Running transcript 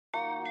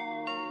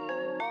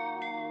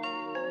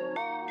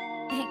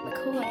What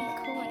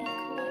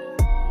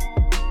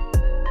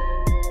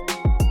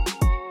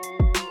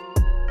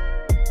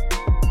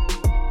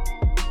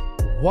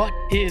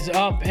is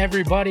up,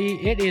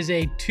 everybody? It is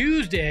a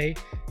Tuesday,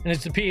 and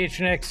it's the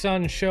PHNX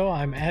Suns show.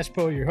 I'm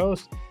Espo, your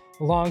host,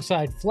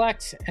 alongside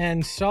Flex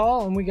and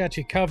Saul, and we got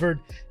you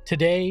covered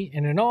today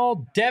in an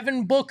all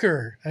Devin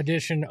Booker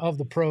edition of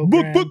the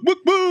program.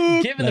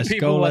 Giving the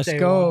people what they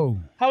want.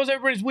 How was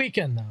everybody's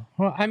weekend, though?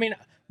 Well, I mean,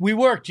 we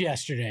worked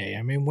yesterday.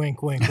 I mean,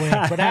 wink, wink, wink.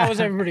 But how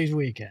was everybody's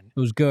weekend? It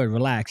was good,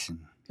 relaxing.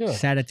 Good.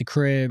 Sat at the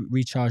crib,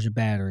 recharged the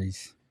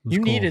batteries. You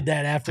needed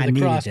that after the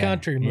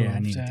cross-country move. Yeah, I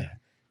needed that.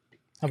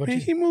 How about you?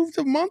 He moved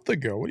a month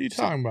ago. What are you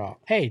talking about?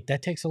 Hey,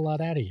 that takes a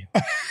lot out of you.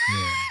 Yeah.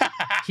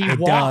 He It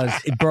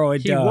walked. does, bro.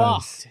 It He does.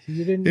 walked.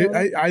 You didn't know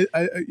that?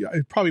 I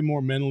probably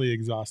more mentally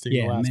exhausting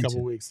Yeah, the last mental. couple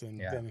of weeks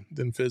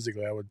than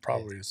physically. I would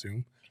probably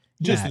assume.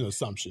 Just an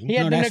assumption. He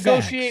had to that's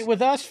negotiate facts.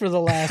 with us for the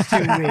last 2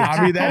 weeks.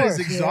 I mean, that Of is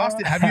course,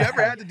 exhausting. Have you ever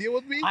had to deal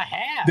with me? I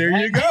have. There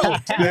you go.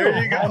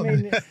 There you go. I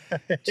mean,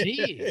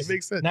 jeez. It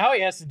makes sense. Now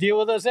he has to deal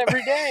with us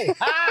every day.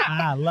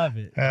 I love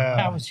it.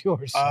 How was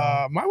yours?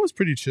 Mine was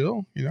pretty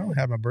chill. You know,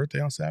 had my birthday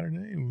on Saturday.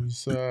 It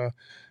was the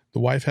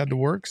wife had to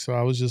work, so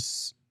I was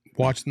just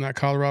watching that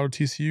Colorado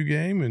TCU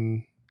game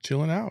and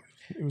chilling out.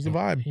 It was a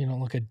vibe. You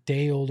don't look a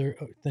day older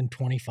than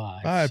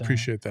 25. I so,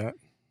 appreciate that.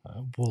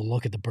 we'll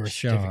look at the birth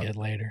Sure. certificate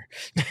later.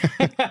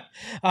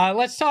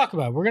 Let's talk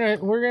about it. We're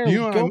gonna You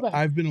know, go back.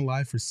 I've been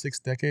alive for 6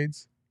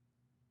 decades.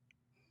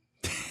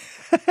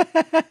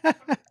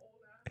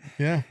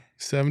 Yeah,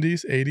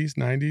 70s, 80s,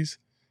 90s,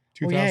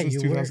 2000s, Oh, yeah,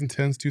 you were.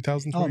 2010s,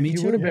 2020s. Oh, me You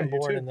too. would have Yeah, been you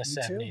born too. in the Me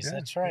too. 70s. Yeah.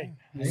 That's right.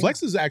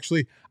 Flex is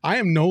actually, I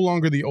am no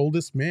longer the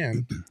oldest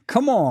man.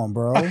 Come on,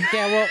 bro.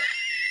 Yeah,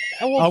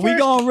 well, Are we first-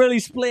 gonna really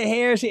split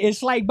hairs?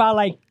 It's like by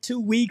like 2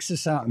 weeks or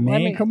something,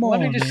 man. Come on.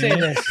 Let me just say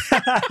man.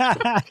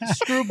 this.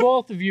 Screw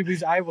both of you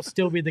because I will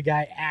still be the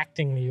guy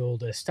acting the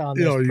oldest on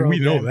this program. We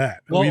know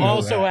that. Well, We know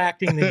also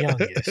that. acting the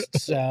youngest.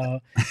 So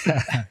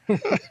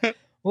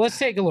well, let's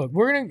take a look.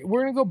 We're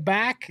gonna go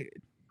back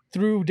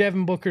through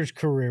Devin Booker's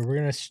career. We're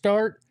gonna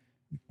start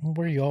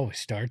where you always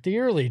start, the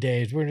early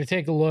days. We're gonna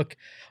take a look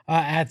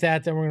at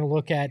that. Then we're gonna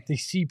look at the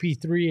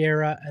CP3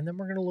 era, and then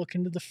we're gonna look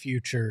into the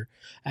future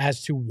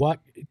as to what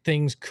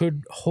things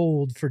could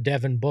hold for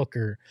Devin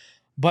Booker.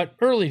 But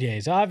early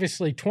days,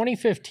 obviously,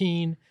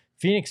 2015,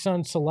 Phoenix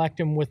Suns select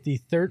him with the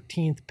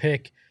 13th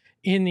pick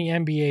in the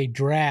NBA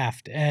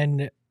draft,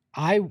 and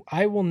I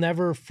will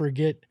never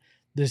forget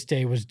this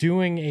day. Was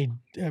doing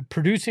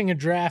producing a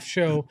draft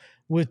show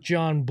with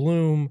John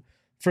Bloom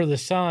for the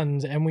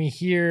Suns, and we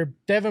hear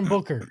Devin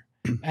Booker,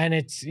 and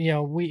it's, you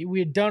know, we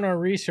had done our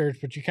research,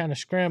 but you kind of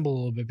scramble a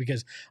little bit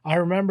because I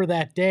remember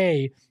that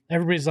day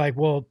everybody's like,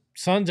 well,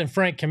 Suns and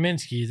Frank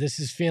Kaminsky, this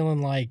is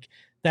feeling like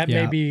that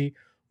may Yeah. be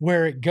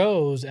where it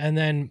goes, and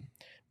then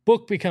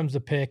Book becomes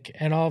the pick,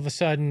 and all of a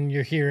sudden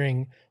you're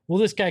hearing, well,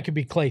 this guy could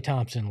be Klay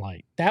Thompson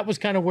light. That was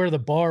kind of where the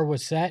bar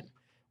was set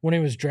when he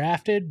was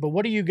drafted. But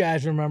what do you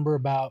guys remember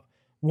about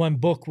when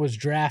Book was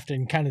drafted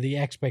and kind of the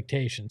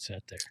expectation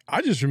set there?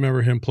 I just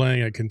remember him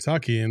playing at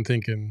Kentucky and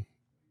thinking,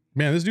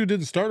 man, this dude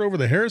didn't start over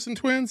the Harrison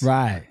twins?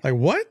 Right. Like,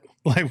 what?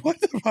 Like, what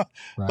the fuck?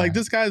 Right. Like,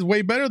 this guy's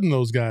way better than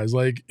those guys.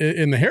 Like,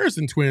 in the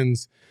Harrison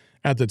twins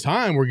at the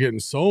time were getting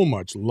so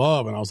much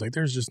love, and I was like,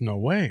 there's just no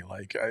way.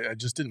 Like, I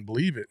just didn't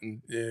believe it.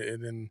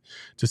 And then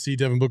to see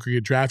Devin Booker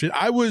get drafted,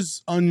 I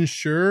was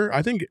unsure.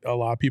 I think a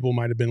lot of people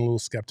might have been a little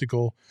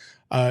skeptical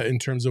in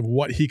terms of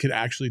what he could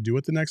actually do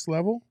at the next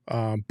level.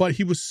 But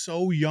he was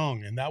so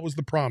young, and that was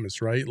the promise,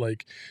 right?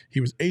 Like,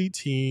 he was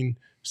 18,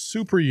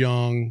 super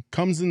young,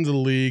 comes into the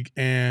league,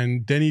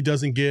 and then he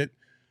doesn't get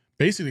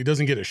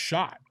a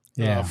shot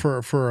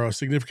for a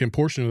significant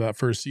portion of that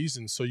first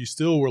season. So you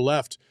still were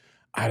left,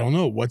 I don't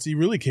know, what's he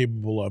really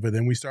capable of? And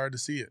then we started to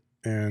see it.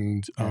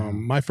 And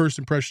my first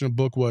impression of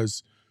Book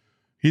was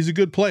he's a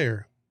good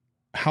player.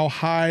 How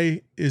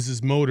high is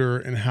his motor,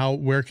 and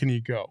where can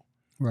he go?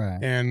 Right.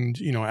 And,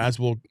 you know, as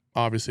we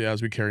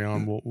carry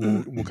on,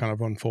 we'll kind of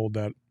unfold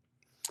that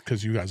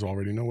because you guys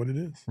already know what it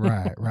is.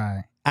 Right.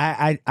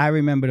 I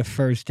remember the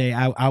first day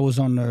I was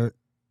on the,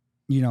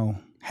 you know,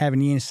 having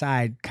the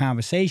inside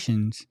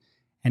conversations,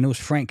 and it was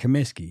Frank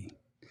Kaminsky.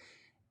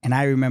 And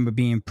I remember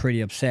being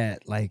pretty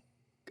upset, like,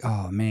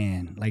 oh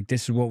man, like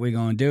this is what we're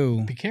gonna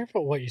do. Be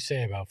careful what you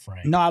say about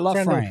Frank. No, I love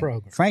Friend of the Frank.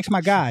 program. Frank's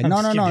my guy. No.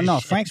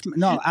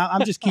 kidding.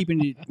 I'm just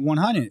keeping it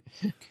 100.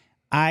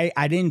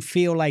 I didn't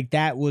feel like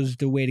that was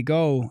the way to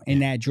go in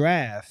that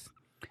draft,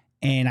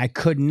 and I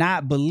could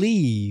not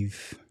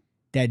believe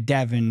that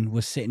Devin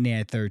was sitting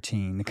there at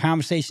 13. The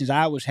conversations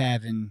I was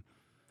having,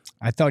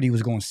 I thought he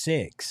was going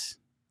 6.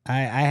 I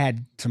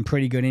had some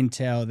pretty good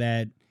intel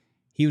that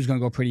he was going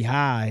to go pretty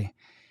high.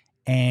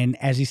 And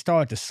as he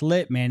started to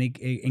slip, man,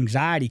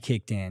 anxiety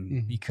kicked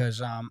in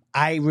because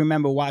I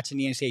remember watching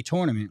the NCAA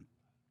tournament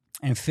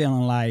and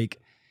feeling like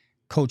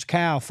Coach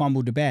Cal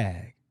fumbled the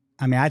bag.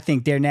 I mean, I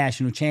think they're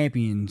national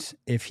champions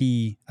if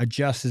he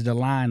adjusts the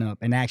lineup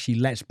and actually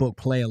lets Book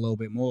play a little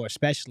bit more,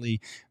 especially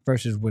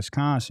versus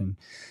Wisconsin.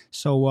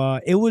 So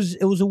it was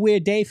a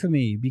weird day for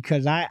me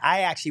because I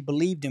actually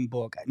believed in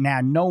Book. Now,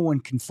 no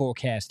one can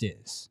forecast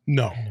this.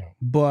 No.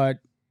 But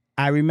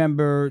I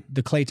remember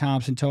the Klay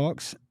Thompson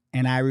talks,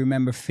 and I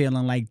remember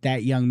feeling like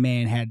that young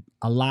man had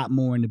a lot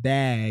more in the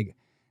bag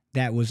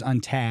that was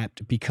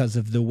untapped because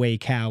of the way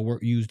Cal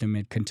used him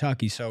at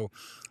Kentucky. So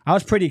I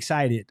was pretty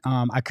excited.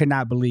 I could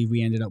not believe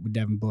we ended up with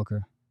Devin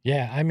Booker.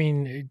 Yeah, I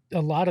mean,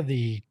 a lot of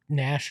the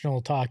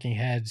national talking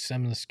heads,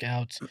 some of the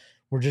scouts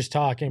were just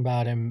talking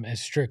about him as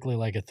strictly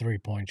like a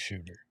three-point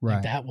shooter. Right.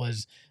 Like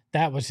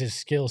that was his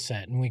skill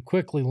set, and we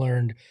quickly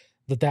learned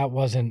that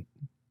wasn't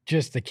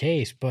just the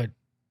case. But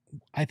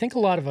I think a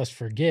lot of us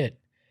forget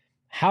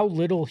how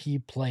little he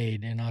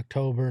played in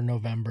October,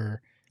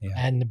 November,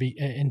 and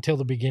until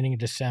the beginning of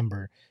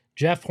December.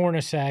 Jeff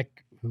Hornacek,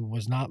 who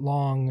was not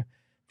long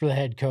for the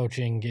head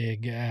coaching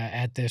gig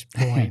at this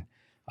point,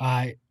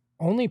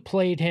 only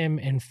played him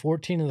in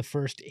 14 of the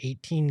first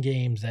 18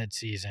 games that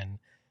season,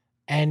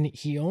 and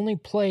he only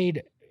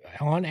played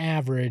on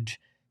average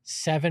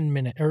 11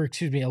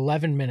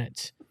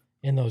 minutes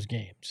in those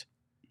games.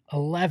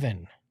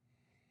 11.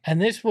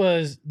 And this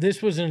was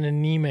an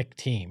anemic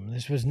team.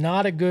 This was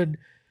not a good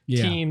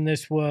team.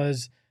 This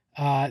was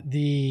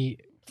the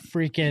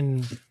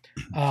freaking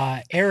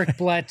Eric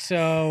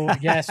Bledsoe.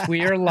 Yes,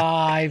 we are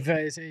live.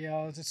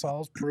 It's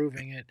all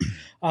proving it.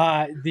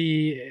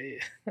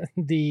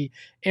 The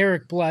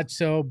Eric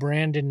Bledsoe,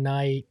 Brandon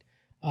Knight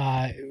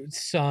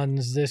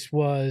Suns. This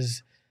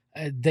was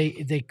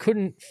they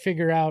couldn't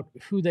figure out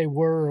who they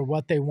were or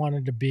what they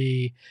wanted to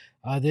be.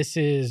 This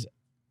is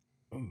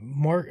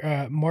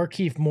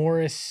Markieff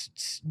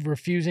Morris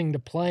refusing to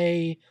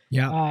play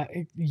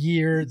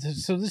year.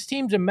 So this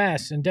team's a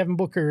mess, and Devin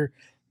Booker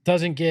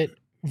doesn't get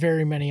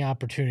very many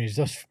opportunities.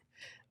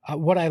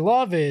 What I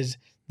love is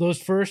those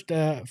first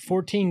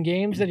 14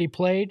 games that he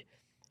played,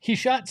 he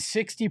shot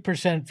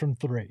 60% from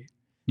three.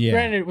 Yeah.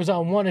 Granted, it was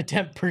on one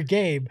attempt per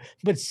game,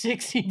 but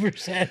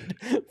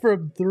 60%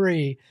 from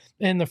three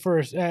in the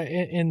first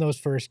in those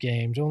first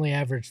games. Only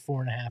averaged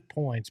 4.5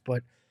 points,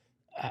 but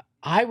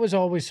I was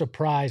always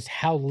surprised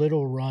how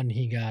little run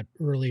he got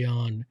early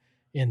on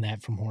in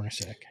that from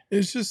Hornacek.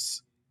 It's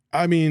just,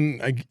 I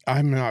mean,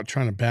 I'm not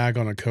trying to bag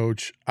on a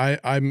coach.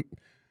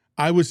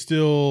 I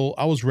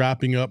was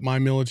wrapping up my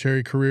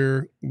military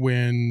career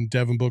when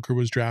Devin Booker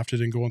was drafted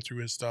and going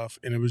through his stuff,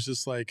 and it was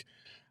just like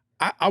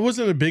I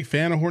wasn't a big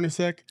fan of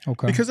Hornacek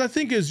because I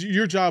think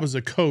your job as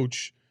a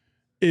coach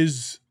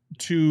is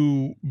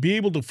to be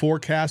able to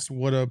forecast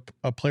what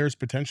a player's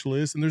potential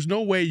is, and there's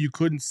no way you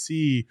couldn't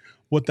see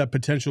what that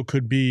potential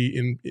could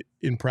be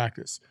in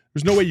practice.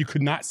 There's no way you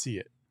could not see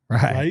it,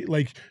 right?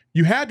 Like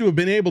you had to have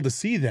been able to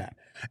see that.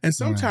 And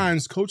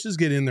sometimes coaches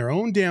get in their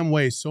own damn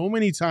way so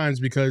many times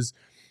because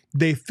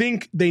they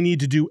think they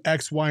need to do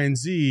X, Y, and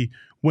Z,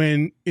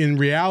 when in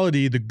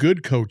reality, the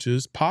good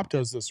coaches, Pop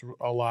does this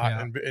a lot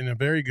and in a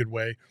very good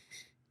way.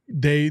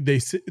 They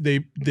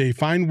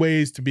find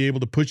ways to be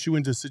able to put you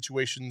into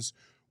situations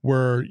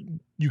where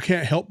you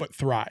can't help but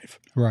thrive,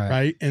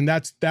 right? And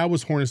that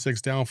was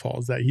Hornacek's downfall,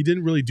 is that he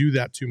didn't really do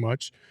that too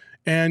much.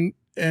 And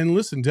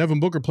listen,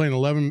 Devin Booker playing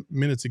 11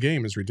 minutes a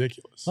game is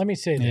ridiculous. Let me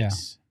say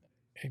this: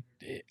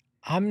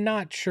 I'm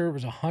not sure it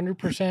was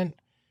 100%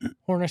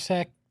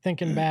 Hornacek.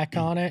 Thinking back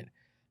on it,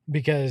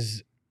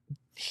 because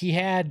he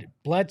had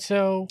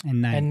Bledsoe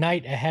and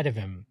Knight ahead of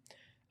him,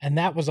 and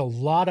that was a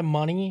lot of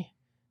money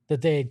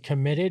that they had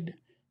committed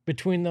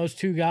between those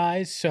two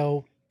guys.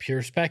 So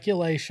pure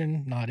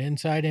speculation, not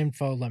inside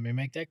info. Let me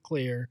make that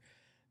clear.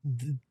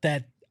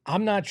 That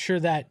I'm not sure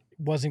that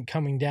wasn't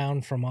coming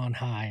down from on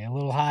high, a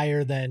little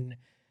higher than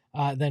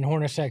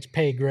Hornacek's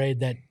pay grade.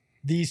 That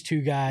these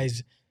two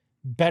guys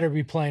better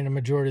be playing a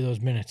majority of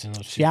those minutes in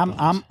those. See,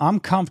 I'm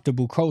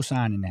comfortable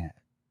co-signing that.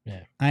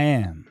 Yeah, I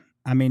am.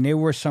 I mean, there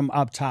were some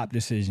up top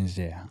decisions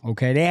there.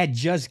 Okay, they had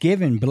just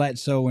given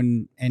Bledsoe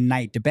and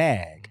Knight the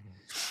bag.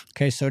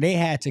 Okay, so they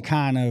had to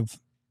kind of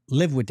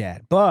live with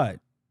that.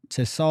 But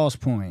to Saul's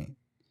point,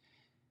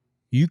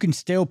 you can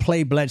still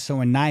play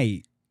Bledsoe and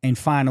Knight and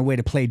find a way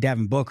to play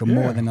Devin Booker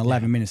more than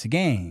 11 minutes a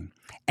game.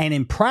 And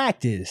in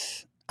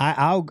practice,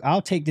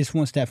 I'll take this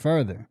one step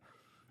further.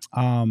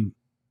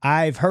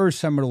 I've heard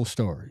some of those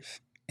stories,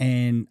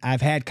 and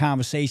I've had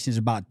conversations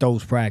about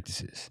those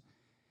practices.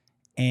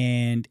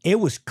 And it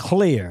was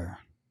clear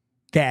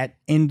that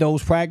in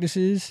those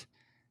practices,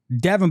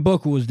 Devin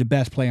Booker was the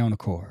best player on the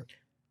court.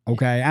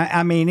 Okay,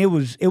 I mean, it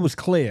was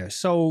clear.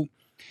 So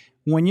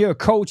when you're a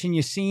coach and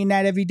you're seeing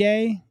that every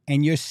day,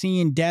 and you're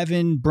seeing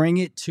Devin bring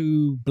it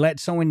to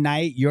Bledsoe and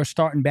Knight, your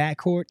starting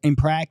backcourt in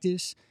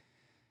practice,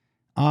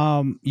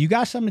 you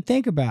got something to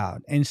think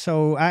about. And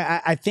so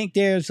I think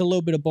there's a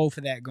little bit of both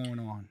of that going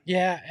on.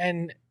 Yeah,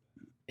 and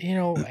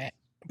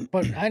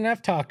and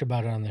I've talked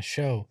about it on the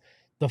show.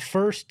 The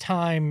first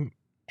time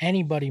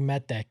anybody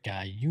met that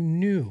guy, you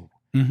knew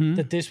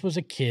that this was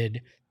a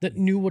kid that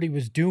knew what he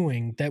was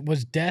doing, that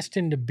was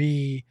destined to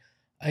be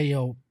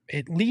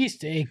at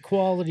least a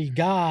quality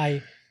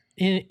guy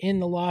in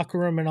the locker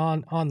room and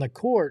on the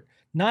court.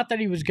 Not that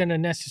he was going to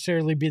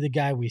necessarily be the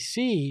guy we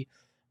see,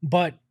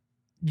 but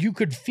you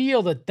could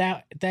feel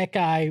that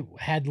guy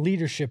had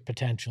leadership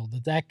potential,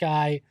 that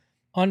guy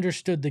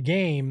understood the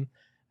game.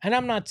 And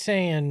I'm not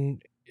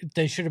saying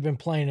they should have been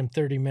playing him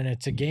 30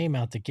 minutes a game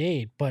out the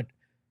gate, but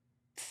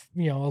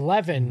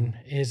 11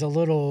 is a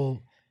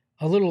little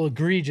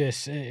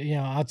egregious,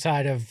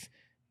 outside of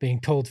being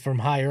told from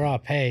higher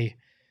up, hey,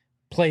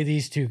 play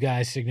these two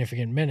guys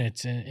significant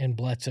minutes in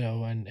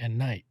Bledsoe and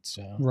Knight.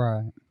 So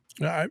right.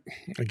 I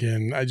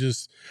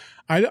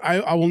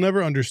will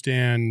never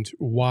understand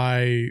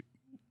why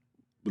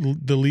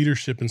the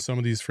leadership in some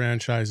of these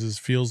franchises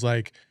feels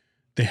like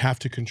they have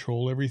to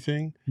control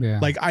everything. Yeah.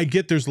 Like, I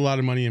get there's a lot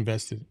of money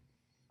invested.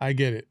 I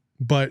get it.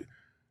 But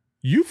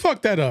you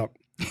fucked that up.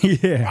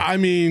 Yeah. I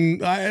mean,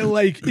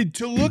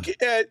 to look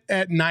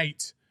at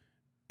Knight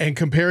and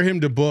compare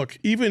him to Book,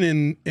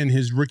 even in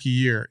his rookie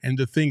year, and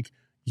to think,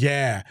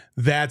 yeah,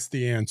 that's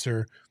the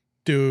answer.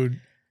 Dude,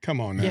 come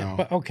on now. Yeah,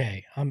 but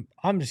okay,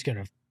 I'm just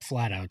going to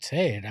flat out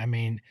say it. I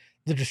mean,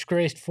 the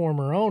disgraced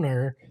former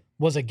owner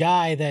was a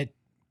guy that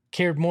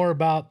cared more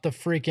about the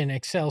freaking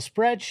Excel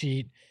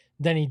spreadsheet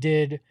than he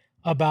did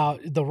about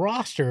the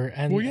roster.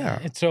 And,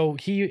 and so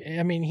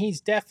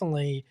he's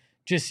definitely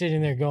just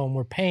sitting there going,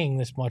 we're paying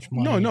this much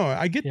money. No,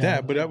 I get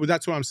that. But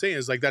that's what I'm saying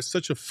is, like, that's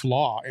such a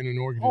flaw in an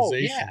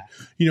organization. Oh,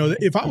 yeah.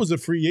 If I was a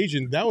free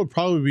agent, that would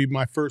probably be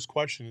my first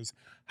question is,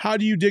 how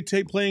do you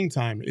dictate playing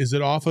time? Is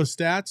it off of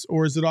stats,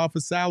 or is it off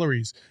of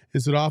salaries?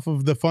 Is it off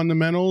of the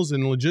fundamentals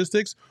and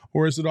logistics,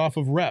 or is it off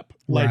of rep?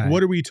 Like,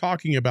 what are we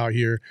talking about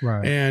here?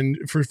 Right. And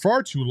for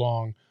far too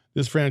long,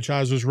 this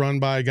franchise was run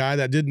by a guy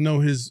that didn't know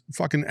his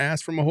fucking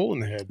ass from a hole in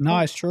the head. No,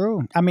 it's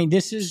true. I mean,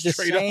 this is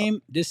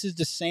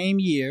the same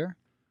year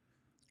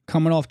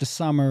coming off the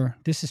summer.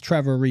 This is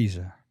Trevor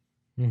Ariza,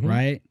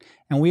 right?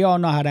 And we all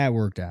know how that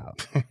worked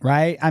out,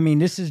 right? I mean,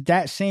 this is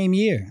that same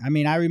year. I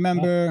mean, I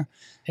remember.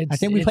 I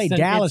think we played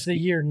Dallas. The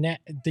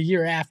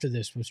year after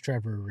this was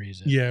Trevor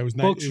Ariza. Yeah, it was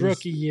Book's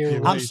rookie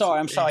year. I'm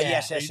sorry.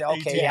 Yes.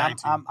 Okay, yeah,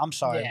 I'm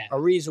sorry. Yeah.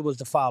 Ariza was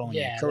the following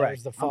year.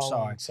 Correct. That was the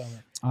following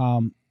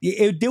summer.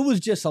 There was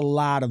just a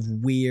lot of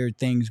weird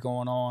things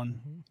going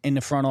on in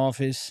the front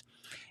office,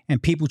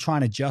 and people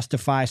trying to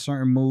justify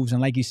certain moves,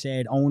 and like you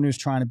said, owners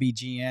trying to be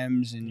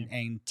GMs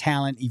and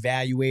talent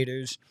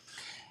evaluators.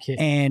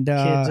 Kids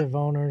of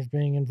owners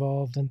being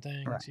involved in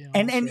things. Right.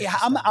 And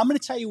I'm going to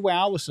tell you where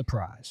I was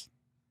surprised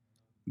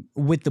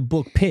with the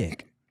Book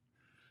pick,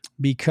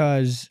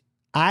 because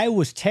I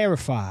was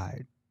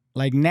terrified.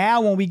 Like,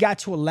 now when we got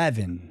to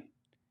 11,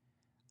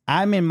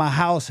 I'm in my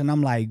house and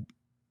I'm like,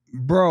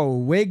 bro,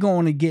 we're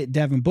going to get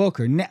Devin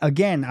Booker.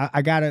 Again,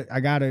 I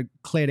gotta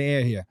clear the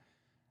air here.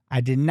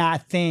 I did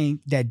not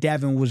think that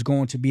Devin was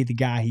going to be the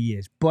guy he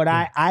is, but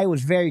I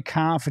was very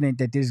confident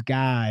that this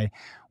guy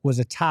was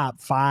a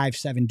top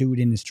 5-7 dude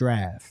in this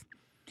draft.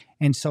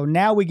 And so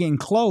now we're getting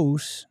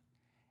close,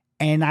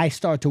 and I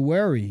start to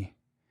worry,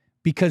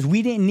 because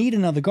we didn't need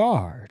another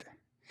guard.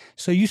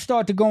 So you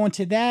start to go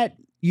into that,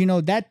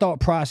 that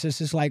thought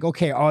process is like,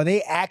 okay, are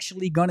they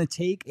actually going to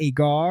take a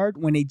guard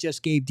when they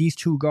just gave these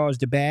two guards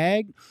the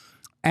bag?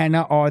 And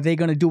are they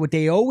going to do what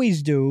they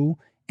always do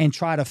and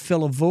try to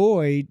fill a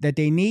void that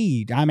they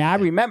need? I mean, I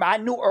remember, I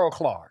knew Earl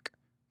Clark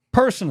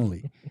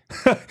personally.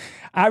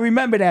 I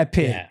remember that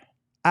pick. Yeah.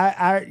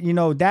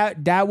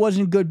 That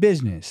wasn't good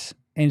business.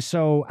 And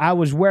so I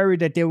was worried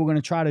that they were going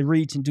to try to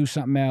reach and do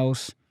something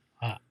else.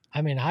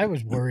 I mean, I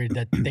was worried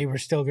that they were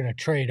still going to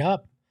trade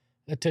up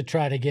to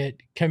try to get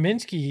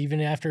Kaminsky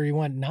even after he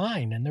went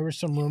 9. And there were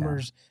some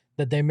rumors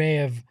that they may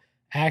have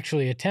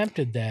actually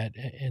attempted that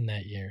in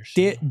that year.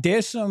 So.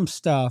 There's some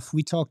stuff.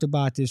 We talked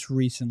about this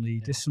recently.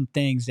 Yeah. There's some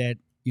things that,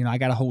 I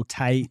got to hold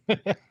tight.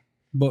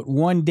 But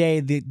one day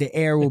the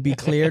air will be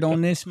cleared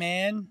on this,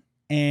 man.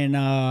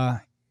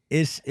 And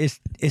it's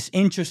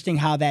interesting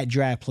how that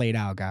draft played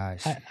out,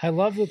 guys. I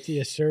love that the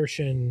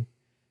assertion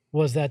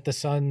was that the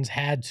Suns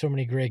had so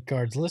many great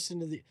guards. This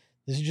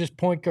is just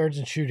point guards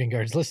and shooting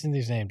guards. Listen to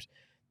these names: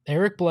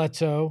 Eric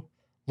Bledsoe,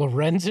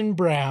 Lorenzen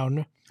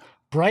Brown,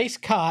 Bryce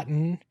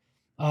Cotton,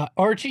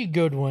 Archie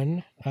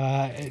Goodwin,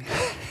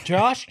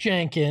 Josh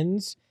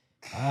Jenkins,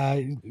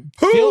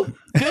 Phil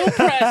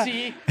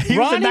Pressey, he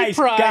was Ronnie a nice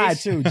Price, guy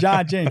too,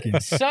 John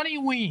Jenkins, Sonny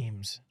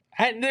Weems.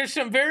 And there's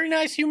some very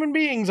nice human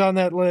beings on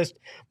that list,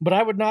 but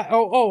I would not.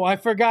 I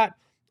forgot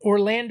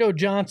Orlando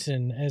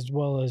Johnson, as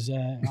well as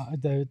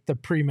the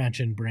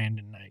pre-mentioned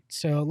Brandon Knight.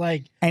 So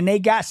and they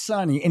got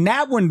Sonny, and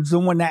that one's the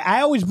one that I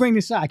always bring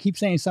this up. I keep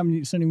saying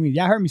Sonny Weems.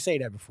 Y'all heard me say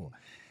that before.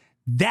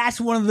 That's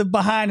one of the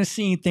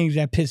behind-the-scene things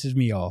that pisses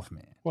me off,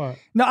 man. What?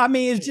 No, I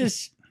mean, it's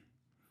just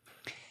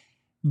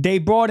they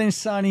brought in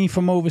Sonny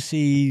from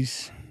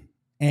overseas,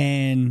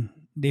 and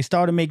they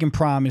started making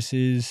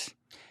promises,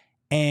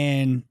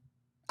 and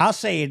I'll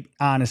say it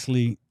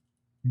honestly,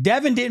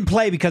 Devin didn't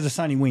play because of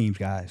Sonny Weems,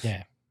 guys.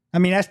 Yeah. I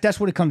mean, that's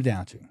what it comes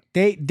down to.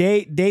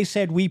 They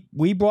said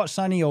we brought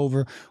Sonny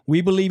over.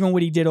 We believe in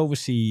what he did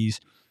overseas.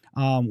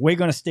 We're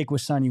gonna stick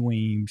with Sonny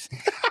Weems.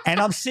 And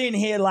I'm sitting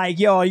here like,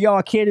 yo, are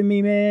y'all kidding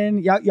me,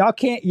 man?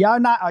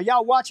 Are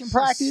y'all watching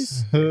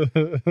practice?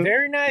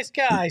 Very nice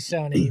guy,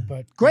 Sonny,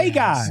 but Great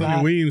guy.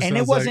 Sonny Weems And it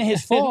sounds wasn't like,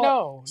 his fault.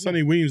 no.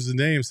 Sonny Weems'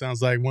 name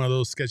sounds like one of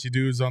those sketchy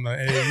dudes on the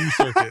AAU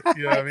circuit.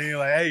 You know what I mean?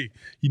 Like, hey,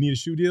 you need a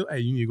shoe deal? Hey,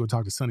 you need to go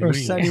talk to Sonny Or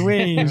Weems. Sonny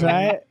Weems,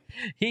 right?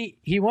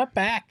 He went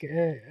back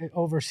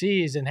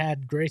overseas and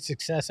had great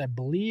success, I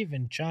believe,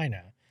 in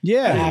China.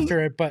 Yeah.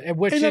 After it, but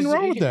which Ain't is nothing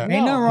wrong with that.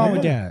 Ain't nothing wrong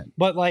with that.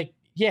 But like,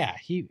 yeah,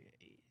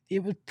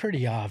 it was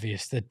pretty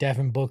obvious that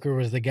Devin Booker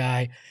was the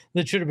guy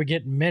that should have been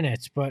getting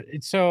minutes. But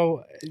it's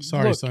so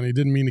Sorry, look, Sonny.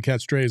 Didn't mean to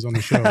catch strays on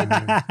the show. Man.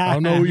 I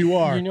don't know who you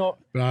are,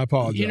 but I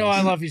apologize. You know,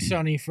 I love you,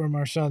 Sonny, from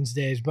our Suns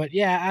days. But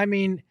yeah, I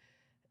mean,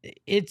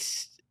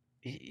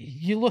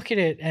 you look at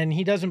it and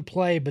he doesn't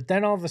play, but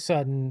then all of a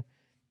sudden,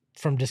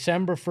 from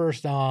December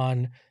 1st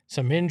on,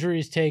 some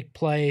injuries take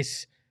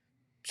place,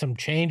 some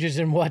changes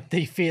in what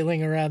the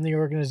feeling around the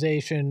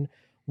organization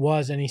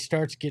was, and he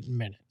starts getting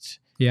minutes.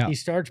 Yeah. He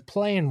starts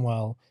playing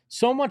well,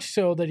 so much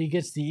so that he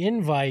gets the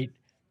invite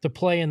to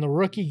play in the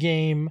rookie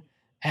game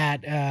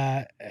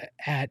at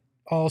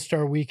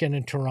All-Star Weekend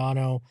in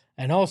Toronto,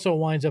 and also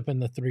winds up in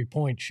the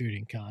three-point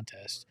shooting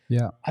contest.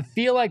 Yeah. I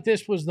feel like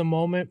this was the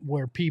moment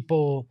where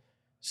people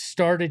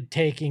started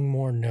taking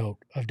more note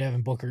of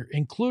Devin Booker,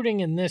 including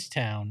in this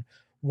town,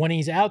 when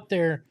he's out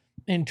there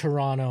in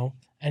Toronto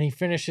and he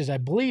finishes, I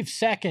believe,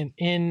 second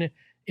in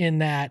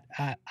that.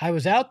 I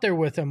was out there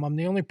with him. I'm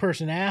the only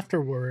person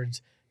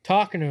afterwards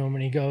talking to him,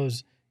 and he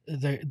goes,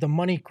 the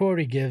money quote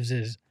he gives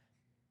is,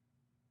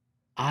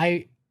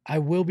 I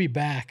will be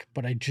back,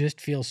 but I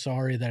just feel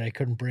sorry that I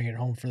couldn't bring it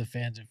home for the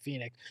fans in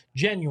Phoenix.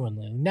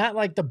 Genuinely, not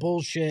like the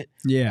bullshit.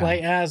 Yeah.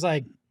 Like, I was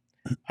like,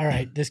 all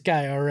right, this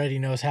guy already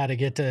knows how to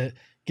get to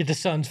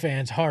Suns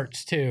fans'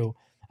 hearts too.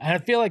 And I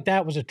feel like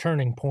that was a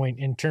turning point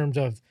in terms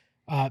of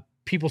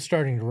people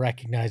starting to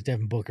recognize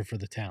Devin Booker for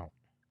the talent.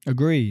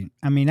 Agreed.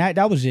 I mean,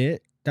 that was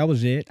it. That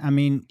was it. I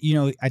mean, you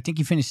know, I think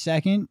he finished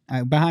second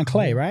behind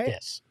Clay, right?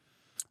 Yes.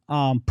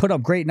 Put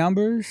up great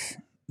numbers.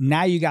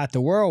 Now you got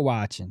the world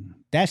watching.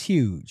 That's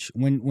huge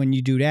when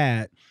you do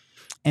that.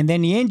 And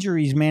then the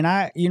injuries, man.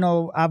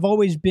 I've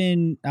always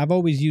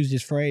used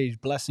this phrase,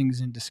 blessings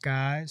in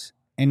disguise.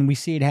 And we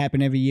see it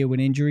happen every year with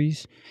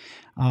injuries.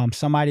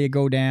 Somebody would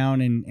go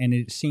down and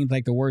it seems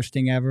like the worst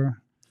thing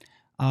ever.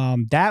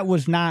 That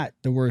was not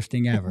the worst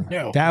thing ever.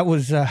 No. That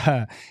was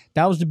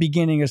the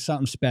beginning of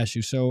something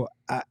special. So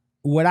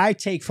what I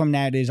take from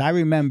that is I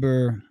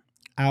remember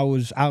I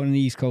was out in the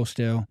East Coast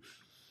still,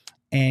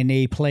 and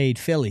they played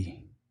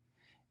Philly.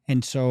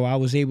 And so I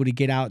was able to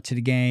get out to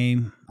the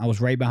game. I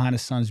was right behind the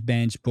Suns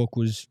bench. Book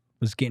was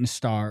getting a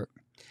start.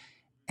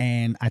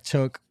 And I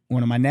took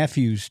one of my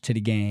nephews to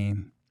the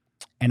game.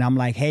 And I'm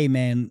like, hey,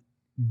 man,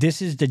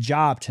 this is the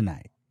job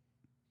tonight.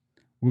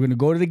 We're going to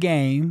go to the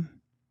game.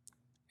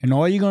 And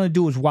all you're going to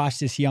do is watch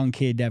this young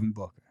kid, Devin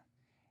Booker.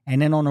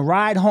 And then on the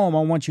ride home,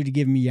 I want you to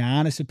give me your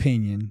honest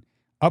opinion,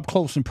 up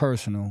close and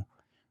personal,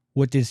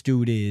 what this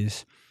dude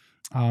is.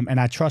 And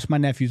I trust my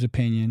nephew's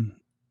opinion.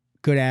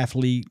 Good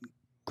athlete,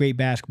 great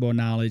basketball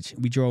knowledge.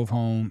 We drove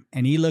home,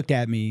 and he looked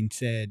at me and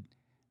said,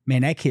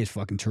 man, that kid's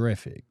fucking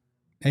terrific.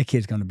 That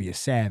kid's going to be a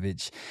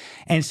savage.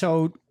 And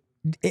so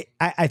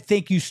I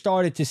think you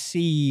started to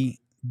see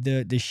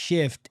the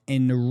shift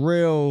in the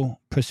real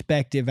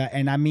perspective,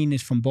 and I mean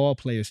this from ball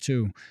players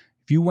too.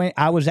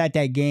 I was at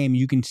that game,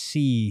 you can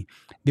see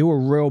there were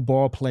real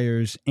ball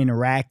players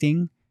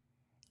interacting,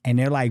 and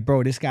they're like,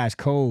 bro, this guy's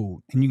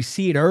cold. And you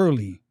see it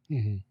early.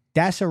 Mm-hmm.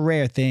 That's a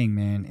rare thing,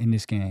 man, in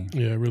this game.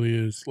 Yeah, it really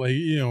is. Like,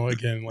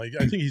 again, like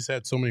I think he's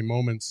had so many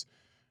moments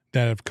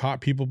that have caught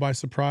people by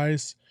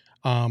surprise.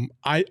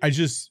 I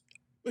just,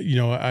 I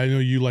know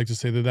you like to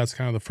say that that's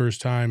kind of the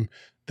first time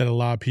that a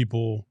lot of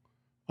people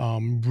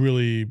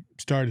really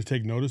started to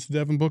take notice of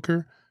Devin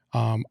Booker.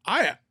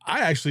 I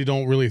actually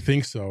don't really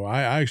think so.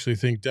 I actually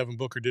think Devin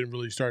Booker didn't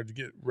really start to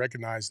get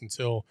recognized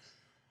until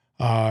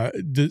the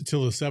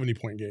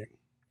 70-point game.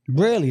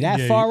 Really?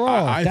 That far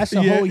off? That's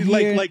a whole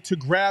year? Like to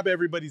grab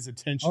everybody's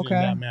attention in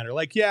that manner.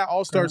 Like, yeah,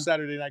 All-Star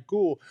Saturday night,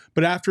 cool.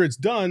 But after it's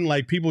done,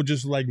 like people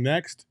just like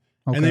next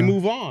and they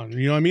move on.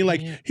 You know what I mean?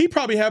 Like he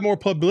probably had more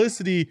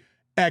publicity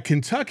at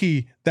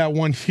Kentucky that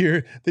one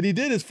year that he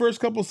did his first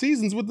couple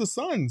seasons with the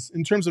Suns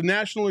in terms of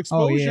national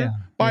exposure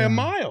by a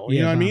mile. You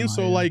know what I mean?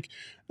 So like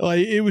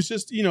it was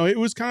just, it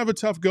was kind of a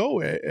tough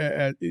go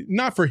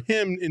not for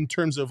him in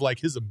terms of like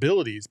his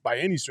abilities by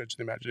any stretch of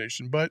the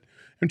imagination, but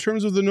in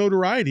terms of the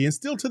notoriety. And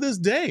still to this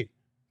day,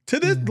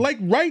 like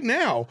right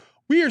now,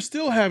 we are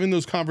still having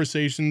those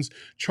conversations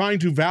trying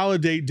to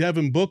validate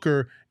Devin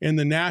Booker in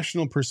the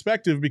national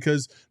perspective,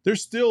 because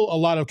there's still a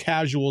lot of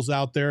casuals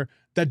out there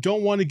that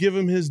don't want to give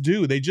him his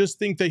due. They just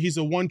think that he's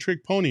a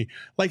one-trick pony.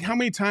 Like, how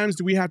many times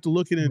do we have to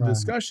look at a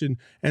discussion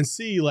and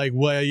see, like,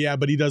 well, yeah,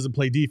 but he doesn't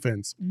play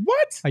defense?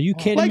 What? Are you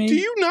kidding me? Like, do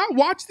you not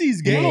watch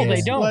these games? No,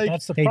 they don't. Like,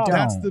 that's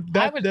the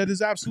problem. That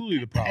is absolutely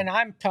the problem. And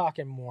I'm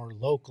talking more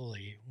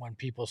locally when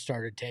people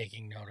started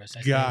taking notice.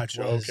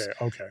 Gotcha.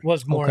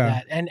 Was more of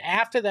that. And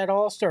after that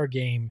All-Star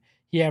game,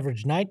 he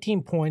averaged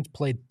 19 points,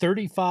 played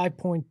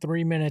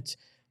 35.3 minutes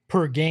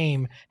per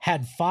game,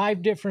 had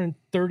 5 different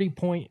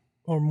 30-point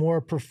or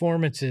more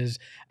performances,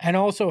 and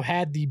also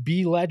had the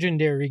Be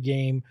Legendary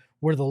game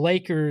where the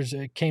Lakers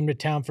came to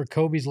town for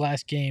Kobe's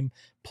last game,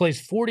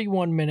 plays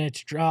 41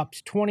 minutes,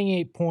 drops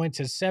 28 points,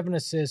 has 7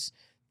 assists,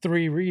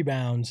 3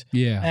 rebounds.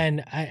 Yeah.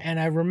 And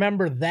I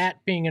remember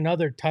that being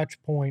another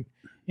touch point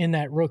in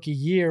that rookie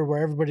year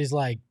where everybody's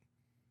like,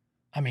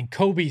 I mean,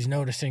 Kobe's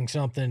noticing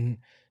something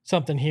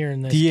here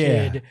in this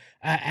kid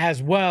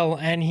as well.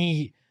 And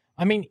he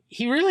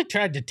really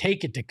tried to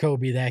take it to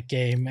Kobe that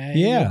game.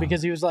 You know,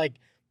 because he was like,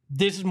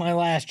 this is my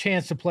last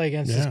chance to play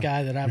against this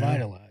guy that I've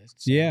idolized.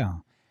 So. Yeah.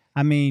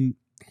 I mean,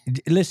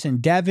 listen,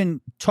 Devin,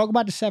 talk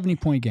about the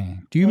 70-point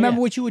game. Do you remember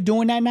what you were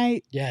doing that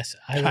night? Yes.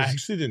 I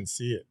actually didn't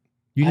see it.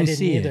 You didn't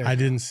see it? I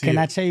didn't see it. Can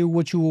I tell you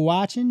what you were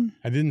watching?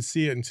 I didn't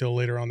see it until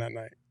later on that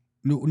night.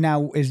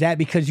 Now, is that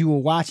because you were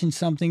watching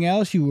something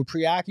else? You were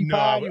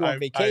preoccupied? You were on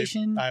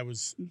vacation? I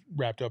was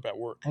wrapped up at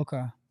work.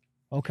 Okay.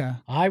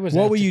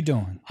 What were you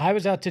doing? I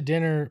was out to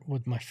dinner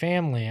with my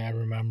family, I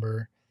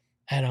remember,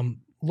 and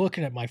I'm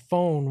looking at my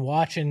phone,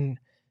 watching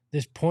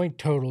this point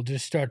total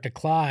just start to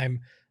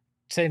climb,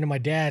 saying to my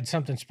dad,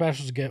 something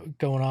special's going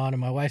on,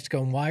 and my wife's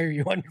going, why are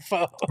you on your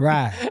phone?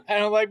 Right.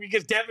 And I'm like,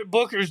 because Devin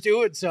Booker's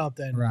doing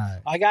something. Right.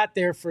 I got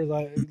there for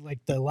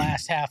the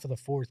last half of the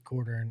fourth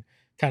quarter and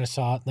kind of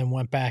saw it, and then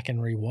went back and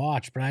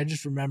rewatched. But I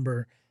just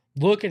remember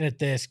looking at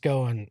this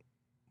going,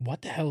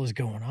 what the hell is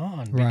going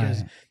on?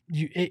 Because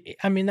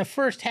the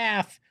first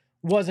half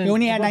wasn't. You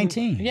only had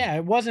 19. Yeah,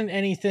 it wasn't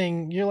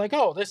anything. You're like,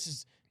 oh, this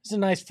is a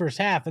nice first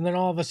half, and then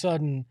all of a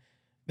sudden,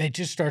 it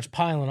just starts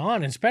piling on.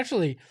 And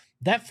especially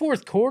that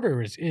fourth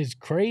quarter is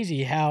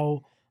crazy.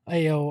 How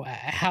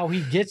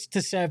he gets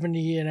to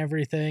 70 and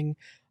everything.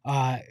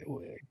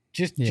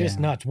 Just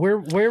nuts. Where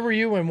were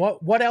you, and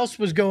what else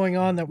was going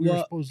on that we were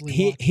supposedly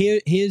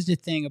watching? Here's the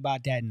thing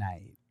about that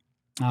night.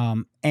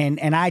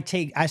 And I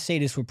say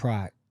this with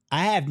pride.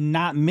 I have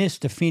not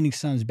missed a Phoenix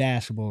Suns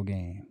basketball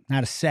game,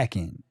 not a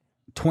second,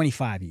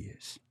 25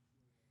 years.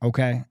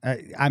 Okay?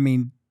 I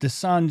mean, the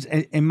Suns,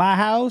 in my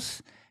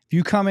house, if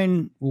you come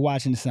in, we're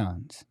watching the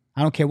Suns.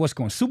 I don't care what's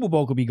going on. Super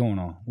Bowl could be going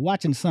on. We're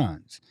watching the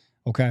Suns.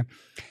 Okay?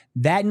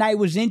 That night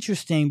was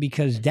interesting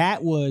because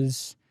that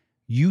was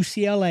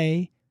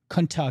UCLA,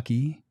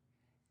 Kentucky,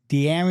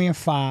 De'Aaron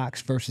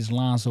Fox versus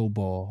Lonzo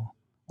Ball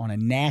on a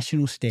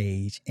national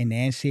stage in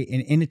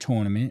the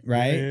tournament,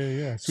 right?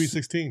 Yeah. Sweet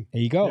 16.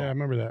 There you go. Yeah, I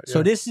remember that.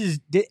 Yeah.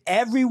 So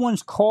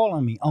everyone's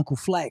calling me, Uncle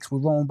Flex, we're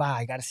rolling by.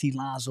 I got to see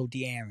Lonzo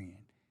De'Aaron.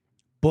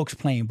 Book's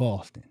playing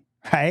Boston,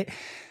 right?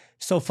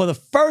 So for the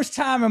first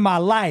time in my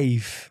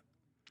life,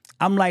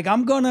 I'm like,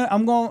 I'm gonna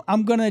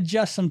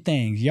adjust some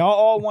things. Y'all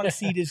all want to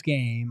see this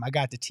game. I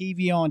got the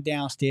TV on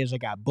downstairs. I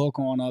got Book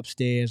on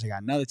upstairs. I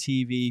got another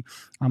TV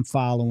I'm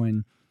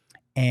following.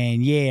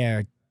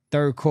 And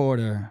third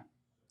quarter,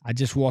 I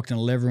just walked in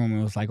the living room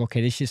and was like, okay,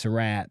 this shit's a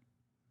wrap.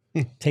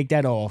 Take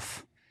that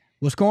off.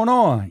 What's going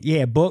on?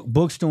 Yeah,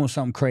 Book's doing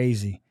something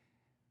crazy.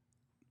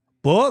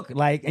 Book,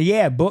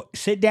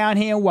 sit down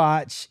here and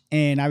watch.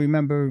 And I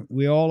remember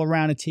we're all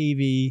around the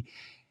TV.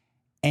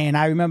 And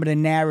I remember the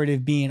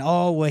narrative being,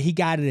 oh, well, he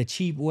got it a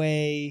cheap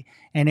way,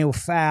 and they were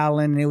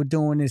fouling, and they were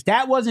doing this.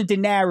 That wasn't the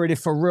narrative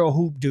for real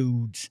hoop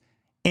dudes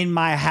in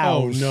my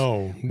house.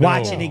 Oh, no.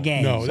 Watching the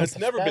game. No, that's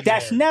never been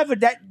That's there. never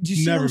that. You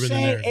see Never what I'm been the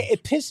saying? narrative.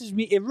 It pisses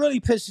me. It really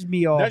pisses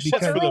me off.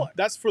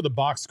 That's for the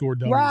box score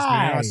dummies, man.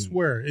 I Right.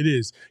 swear it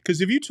is. Because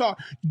if you talk,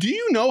 do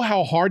you know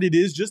how hard it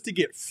is just to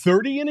get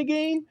 30 in a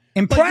game?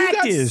 In Like, you got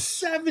practice.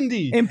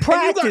 70. In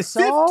practice,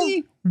 and you got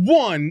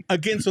 51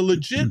 against a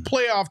legit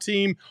playoff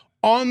team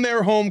on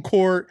their home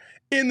court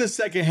in the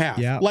second half.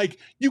 Yeah. Like,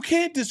 you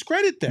can't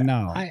discredit that.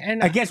 No.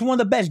 Against one of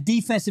the best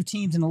defensive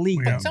teams in the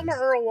league. Yeah. Some of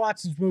Earl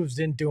Watson's moves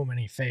didn't do him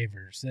any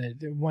favors.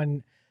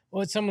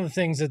 Some of the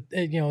things that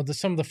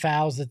some of the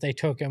fouls that they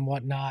took and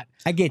whatnot.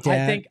 I get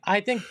that.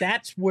 I think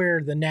that's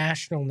where the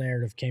national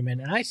narrative came in,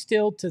 and I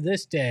still to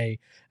this day,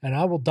 and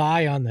I will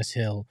die on this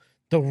hill.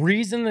 The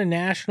reason the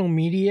national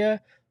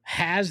media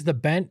has the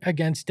bent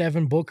against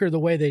Devin Booker the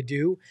way they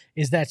do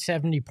is that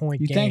 70-point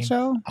game. You think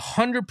so?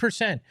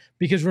 100%.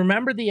 Because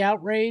remember the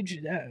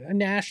outrage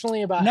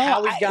nationally about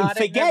how he got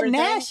it? Forget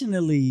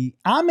nationally.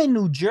 I'm in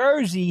New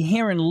Jersey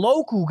hearing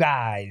local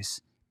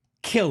guys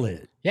kill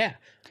it. Yeah.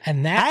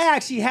 And that I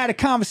actually had a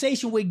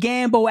conversation with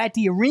Gambo at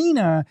the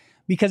arena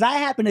because I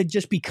happened to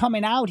just be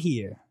coming out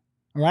here.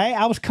 Right?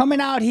 I was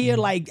coming out here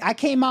I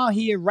came out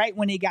here right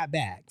when they got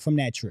back from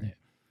that trip.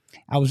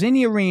 I was in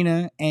the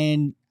arena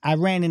and I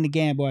ran into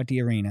Gambo at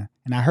the arena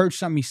and I heard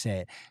something he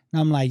said.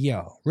 And I'm like,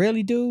 yo,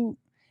 really, dude?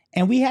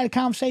 And we had a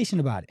conversation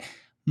about it.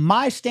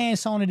 My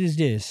stance on it is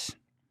this.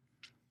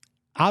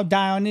 I'll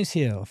die on this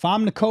hill. If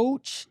I'm the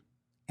coach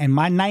and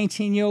my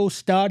 19-year-old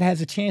stud has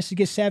a chance to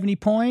get 70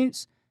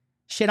 points,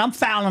 shit, I'm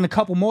fouling a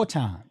couple more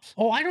times.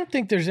 Oh, I don't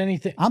think there's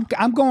anything.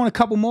 I'm going a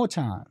couple more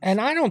times.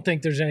 And I don't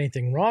think there's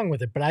anything wrong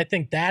with it, but I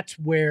think that's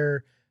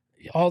where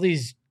all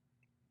these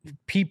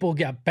people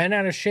got bent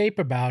out of shape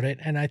about it.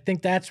 And I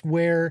think that's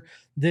where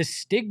this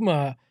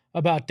stigma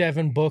about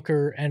Devin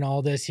Booker and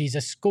all this. He's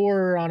a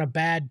scorer on a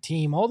bad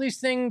team. All these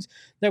things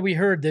that we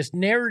heard, this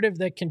narrative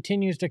that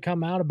continues to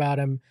come out about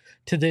him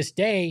to this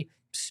day,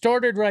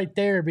 started right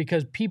there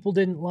because people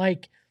didn't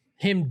like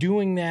him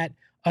doing that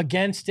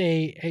against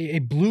a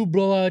blue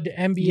blood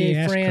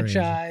NBA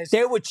franchise.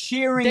 They were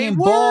cheering in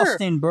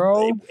Boston,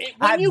 bro.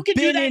 I've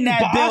been in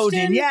that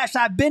building. Yes,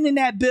 I've been in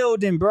that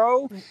building,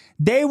 bro.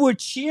 They were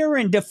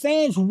cheering. The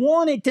fans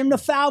wanted them to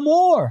foul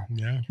more.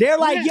 Yeah. They're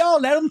like, yo,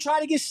 let them try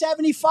to get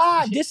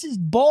 75. This is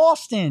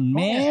Boston,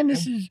 man.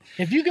 This is.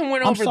 If you can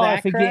win over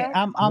that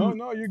crowd.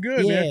 No, you're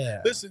good,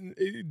 man. Listen,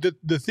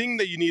 the thing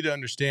that you need to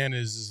understand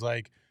is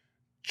like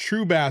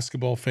true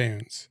basketball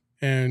fans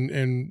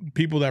and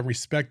people that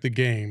respect the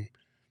game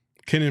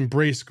can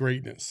embrace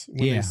greatness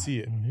when they see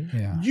it.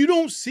 Yeah. You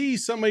don't see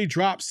somebody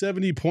drop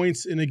 70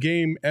 points in a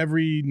game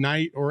every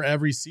night or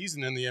every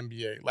season in the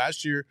NBA.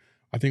 Last year,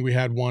 I think we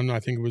had one. I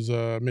think it was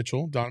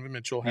Donovan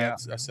Mitchell had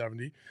a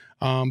 70.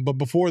 But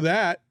before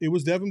that, it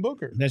was Devin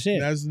Booker. That's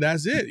it.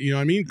 That's it. You know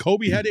what I mean?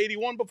 Kobe had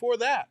 81 before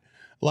that.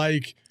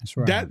 Like that's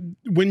right. That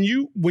when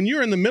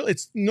you're in the middle,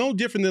 it's no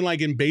different than like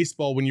in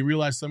baseball when you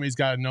realize somebody's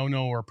got a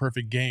no-no or a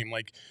perfect game.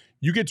 Like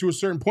you get to a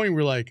certain point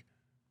where you're like,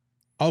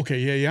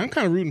 okay, yeah, I'm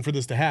kind of rooting for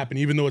this to happen,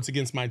 even though it's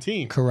against my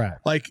team.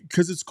 Correct. Like,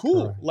 because it's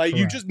cool. Correct. Like,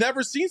 you just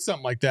never seen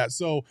something like that.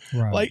 So,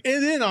 right. like,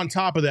 and then on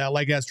top of that,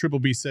 like as Triple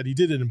B said, he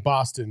did it in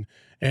Boston,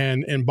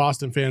 and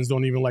Boston fans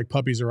don't even like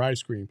puppies or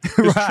ice cream. It's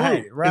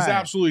true. It's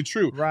absolutely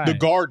true. Right. The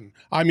Garden.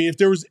 I mean, if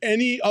there was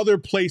any other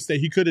place that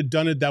he could have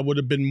done it that would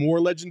have been more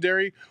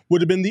legendary,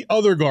 would have been the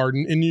other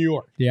Garden in New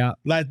York. Yeah.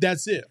 Like,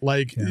 that's it.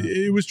 Like,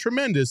 it was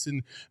tremendous.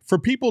 And for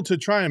people to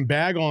try and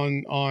bag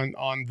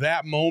on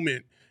that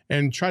moment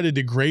and try to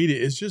degrade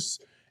it, it's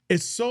just...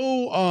 It's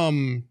so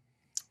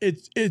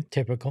it's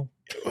typical.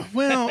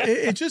 Well,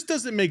 it just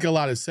doesn't make a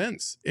lot of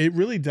sense. It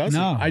really doesn't.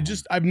 No,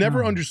 I've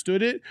never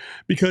understood it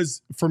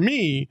because for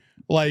me,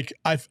 like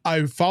I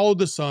followed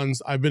the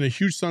Suns. I've been a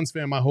huge Suns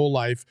fan my whole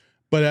life.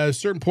 But at a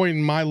certain point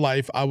in my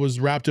life, I was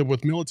wrapped up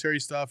with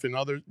military stuff and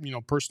other,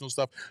 personal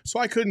stuff.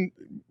 So I couldn't,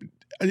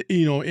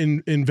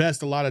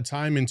 invest a lot of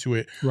time into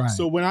it. Right.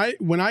 So when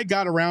I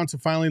got around to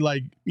finally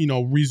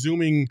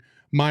resuming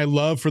my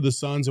love for the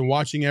Suns and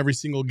watching every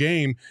single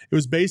game, it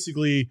was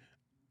basically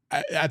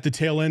at the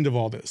tail end of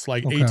all this,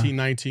 like 18,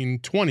 19,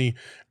 20.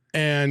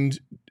 And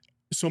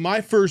so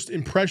my first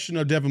impression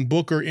of Devin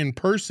Booker in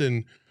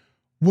person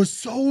was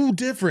so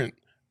different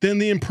than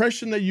the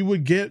impression that you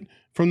would get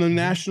from the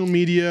national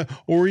media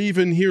or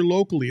even here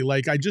locally.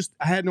 Like I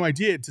had no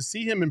idea. To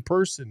see him in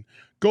person,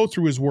 go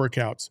through his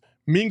workouts,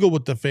 mingle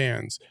with the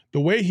fans, the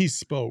way he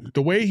spoke,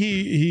 the way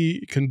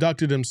he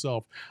conducted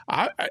himself.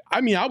 I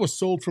mean, I was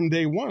sold from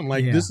day one.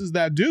 Like, this is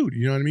that dude.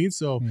 You know what I mean?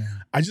 So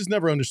I just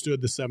never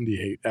understood the 70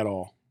 hate at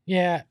all.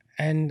 Yeah,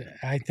 and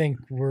I think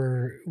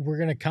we're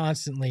going to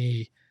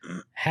constantly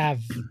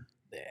have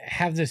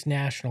this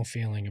national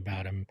feeling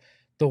about him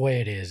the way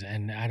it is,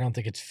 and I don't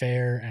think it's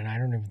fair, and I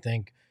don't even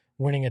think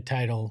winning a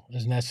title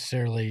is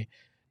necessarily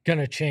going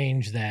to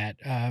change that.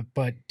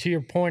 But to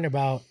your point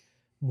about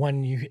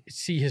when you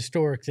see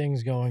historic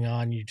things going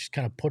on, you just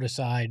kind of put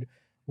aside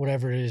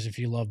whatever it is if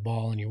you love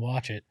ball and you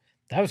watch it.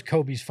 That was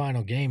Kobe's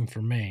final game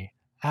for me.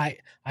 I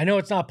know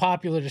it's not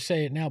popular to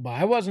say it now, but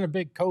I wasn't a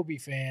big Kobe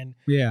fan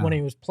when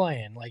he was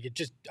playing. Like it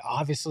just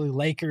obviously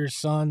Lakers,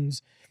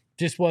 Suns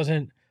just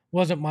wasn't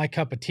my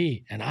cup of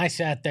tea. And I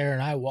sat there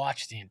and I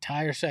watched the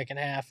entire second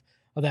half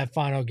of that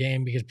final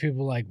game because people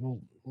were like,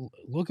 well,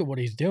 look at what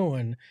he's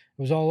doing.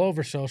 It was all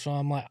over social.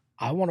 I'm like,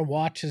 I want to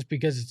watch this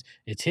because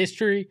it's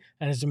history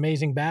and it's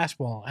amazing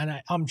basketball.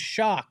 And I'm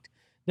shocked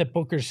that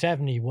Booker's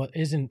 70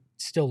 isn't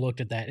still looked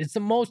at that. It's the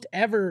most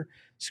ever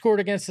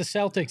scored against the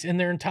Celtics in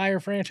their entire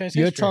franchise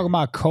history. You're talking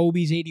about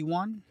Kobe's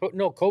 81?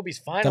 No, Kobe's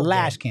final the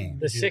last game.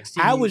 The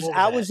 60. I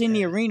was in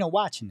the arena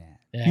watching that.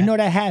 Yeah. You know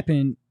that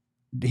happened.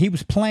 He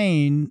was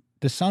playing.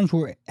 The Suns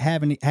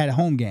had a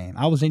home game.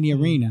 I was in the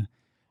arena.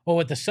 Oh,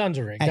 at the Suns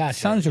arena. At the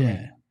Suns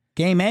arena.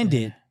 Game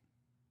ended.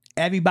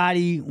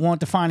 Everybody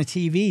wanted to find a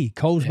TV.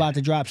 Kobe's about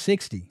to drop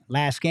 60.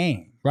 Last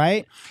game,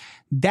 right?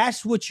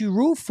 That's what you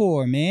root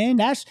for, man.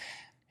 That's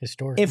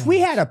historic. If we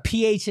had a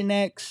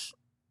PHNX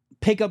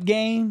pickup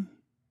game,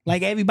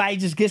 like everybody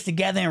just gets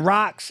together and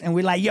rocks, and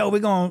we're like, yo, we're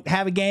going to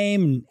have a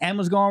game, and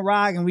Emma's going to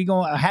rock, and we're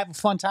going to have a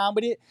fun time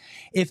with it.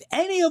 If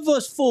any of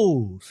us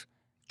fools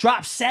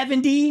drop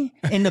 70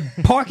 in the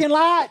parking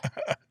lot,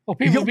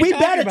 we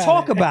better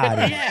talk about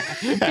it.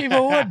 Yeah,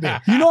 people would be.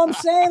 You know what I'm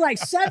saying? Like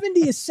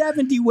 70 is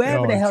 70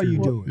 wherever the hell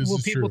you do it. Will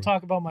people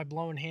talk about my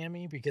blown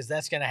hammy? Because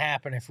that's going to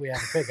happen if we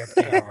have a pickup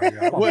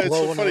game. Well, it's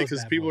so funny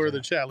because people are in the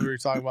chat literally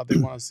talking about they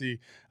want to see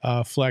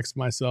Flex,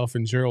 myself,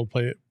 and Gerald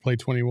play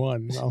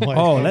 21. I'm like,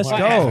 oh, let's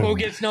go. Who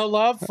gets no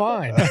love?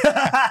 Fine. Fine.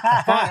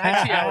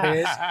 I see how it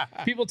is.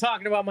 People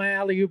talking about my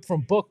alley-oop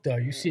from Book, though.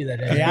 You see that.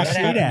 Yeah,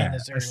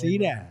 I see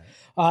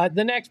that.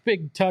 The next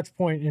big touch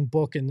point in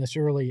Book in this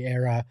early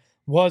era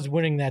was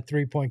winning that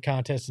 3-point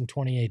contest in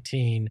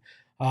 2018.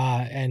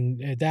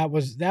 And that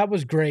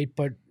was great,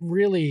 but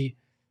really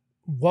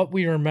what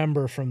we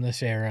remember from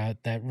this era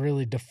that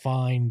really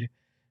defined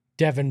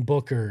Devin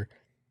Booker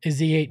is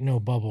the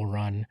 8-0 bubble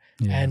run,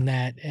 and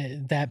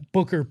that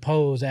Booker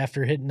pose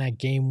after hitting that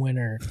game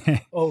winner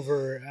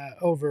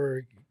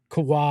over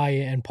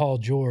Kawhi and Paul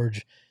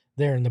George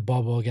there in the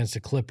bubble against the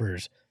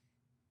Clippers.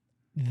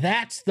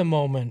 That's the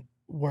moment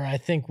where I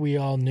think we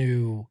all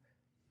knew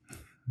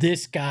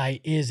this guy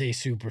is a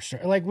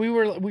superstar. Like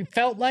we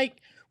felt like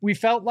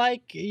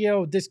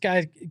this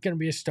guy's gonna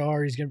be a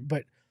star.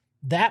 But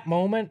that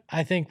moment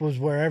I think was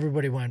where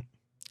everybody went,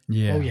 oh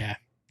yeah,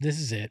 this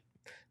is it.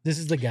 This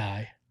is the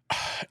guy.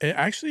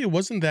 It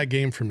wasn't that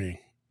game for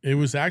me. It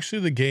was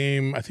actually the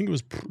game, I think it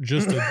was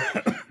just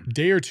a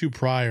day or two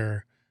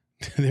prior.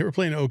 They were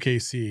playing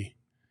OKC,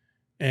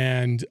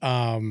 and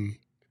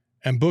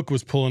Book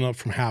was pulling up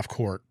from half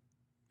court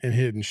and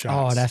hitting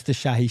shots. Oh, that's the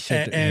shot he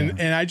shot.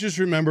 And I just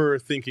remember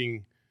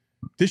thinking,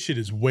 this shit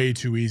is way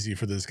too easy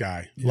for this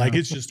guy. Yeah. Like,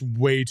 it's just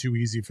way too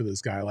easy for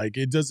this guy. Like,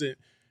 it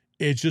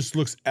just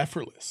looks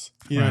effortless.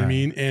 You know what I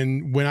mean?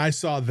 And when I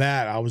saw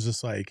that, I was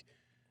just like,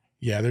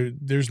 yeah,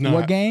 there's not.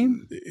 What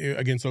game?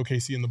 Against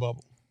OKC in the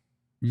bubble.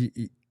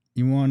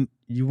 You want,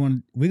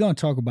 we're going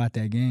to talk about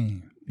that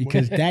game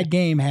because that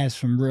game has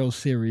some real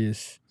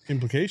serious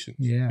implications.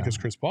 Yeah. Because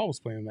Chris Paul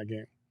was playing in that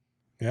game.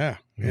 Yeah.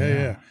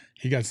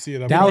 He got to see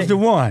it. That was the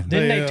one.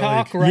 Didn't they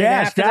talk right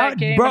after that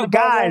game? Bro,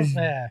 guys,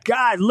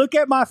 look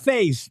at my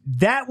face.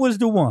 That was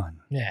the one.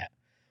 Yeah.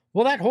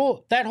 Well, that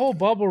whole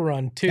bubble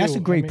run too. That's a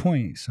great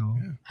point. So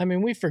I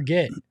mean, we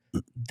forget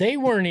they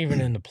weren't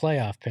even in the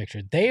playoff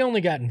picture. They only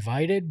got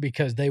invited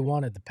because they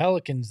wanted the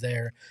Pelicans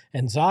there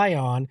and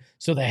Zion,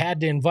 so they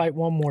had to invite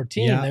one more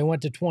team. Yeah. They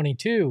went to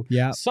 22.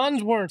 Yeah.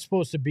 Suns weren't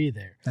supposed to be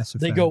there.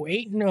 They go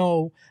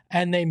 8-0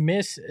 and they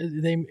miss.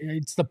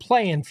 It's the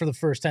play-in for the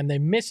first time. They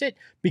miss it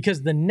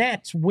because the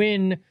Nets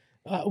win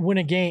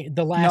a game.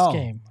 The last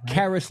game. Right?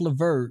 Karis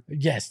LeVert.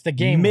 Yes, the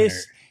game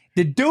missed. Winner.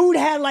 The dude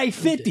had like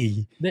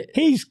 50.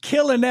 He's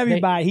killing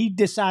everybody. He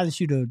decides to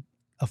shoot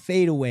a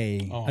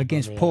fadeaway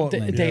against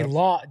Portland. They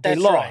lost.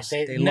 That's right.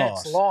 They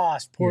Nets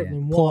lost.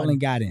 Portland won. Portland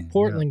got in.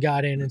 Portland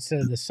got in instead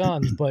of the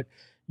Suns. But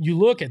you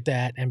look at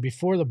that, and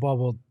before the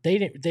bubble,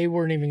 they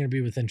weren't even going to be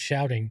within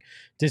shouting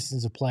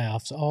distance of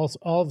playoffs.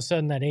 All of a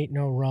sudden, that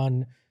 8-0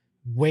 run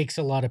wakes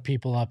a lot of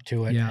people up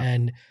to it,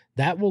 and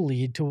that will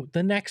lead to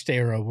the next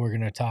era we're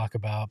going to talk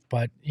about.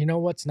 But you know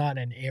what's not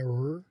an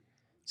error?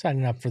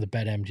 Signing up for the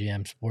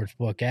BetMGM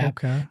Sportsbook app.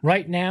 Okay.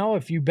 Right now,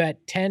 if you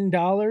bet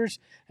 $10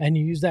 and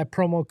you use that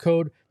promo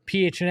code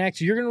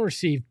PHNX, you're going to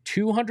receive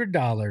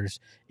 $200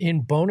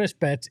 in bonus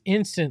bets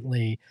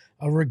instantly,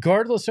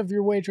 regardless of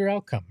your wager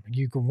outcome.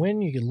 You can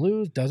win, you can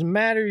lose, doesn't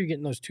matter. You're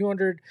getting those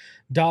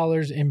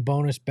 $200 in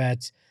bonus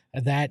bets.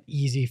 That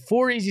easy.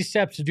 4 easy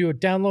steps to do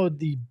it. Download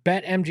the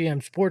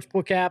BetMGM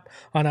Sportsbook app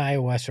on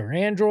iOS or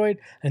Android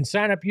and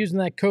sign up using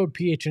that code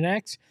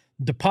PHNX.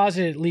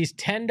 Deposit at least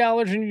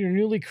 $10 in your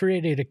newly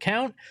created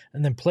account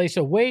and then place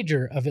a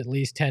wager of at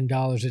least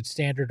 $10 at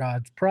standard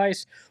odds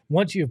price.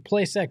 Once you have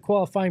placed that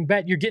qualifying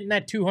bet, you're getting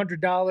that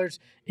 $200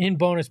 in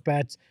bonus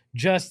bets.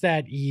 Just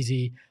that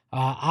easy.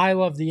 I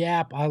love the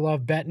app. I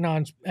love betting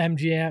on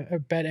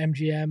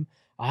BetMGM.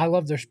 I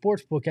love their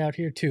sportsbook out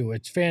here too.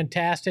 It's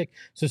fantastic.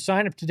 So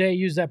sign up today.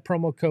 Use that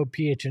promo code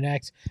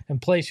PHNX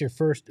and place your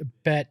first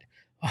bet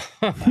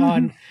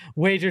on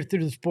wager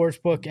through the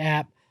sportsbook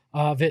app.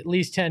 Of at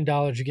least $10,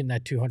 you're getting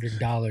that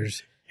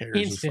 $200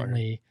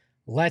 instantly.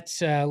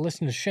 Let's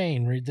listen to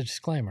Shane read the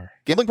disclaimer.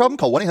 Gambling problem?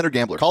 Call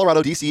 1-800-GAMBLER.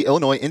 Colorado, D.C.,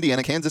 Illinois,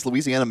 Indiana, Kansas,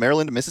 Louisiana,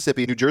 Maryland,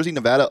 Mississippi, New Jersey,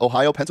 Nevada,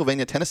 Ohio,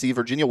 Pennsylvania, Tennessee,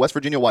 Virginia, West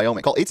Virginia,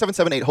 Wyoming. Call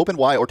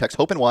 877-8-HOPE-NY or text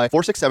HOPE-NY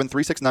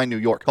 467-369 New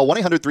York. Call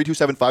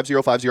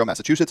 1-800-327-5050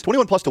 Massachusetts.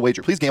 21 plus to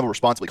wager. Please gamble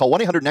responsibly. Call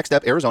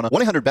 1-800-NEXT-STEP Arizona.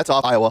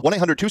 1-800-BETS-OFF Iowa.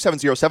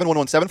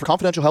 1-800-270-7117 for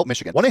confidential help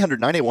Michigan.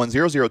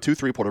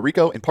 1-800-981-0023 Puerto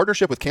Rico in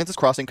partnership with Kansas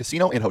Crossing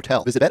Casino and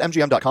Hotel. Visit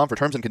BetMGM.com for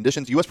terms and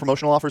conditions. U.S.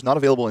 promotional offers not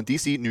available in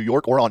D.C., New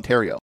York, or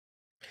Ontario.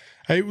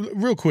 Hey,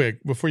 real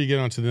quick, before you get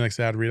on to the next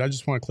ad read, I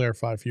just want to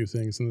clarify a few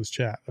things in this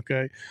chat,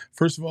 okay?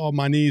 First of all,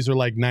 my knees are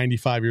like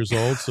 95 years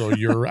old, so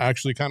you're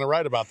actually kind of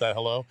right about that,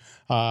 hello.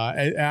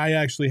 I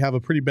actually have a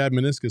pretty bad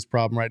meniscus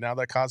problem right now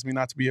that caused me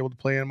not to be able to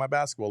play in my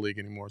basketball league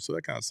anymore, so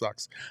that kind of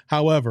sucks.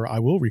 However, I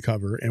will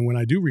recover, and when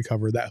I do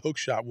recover, that hook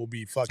shot will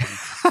be fucking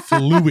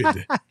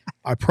fluid.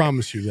 I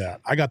promise you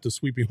that. I got the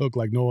sweeping hook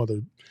like no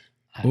other.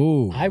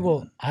 I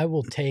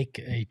will take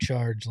a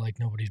charge like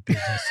nobody's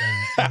business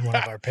in one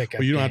of our pickup.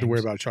 Well, you don't have to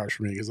worry games. about a charge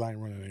for me because I ain't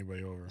running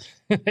anybody over.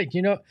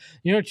 you know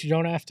what you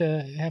don't have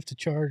to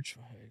charge.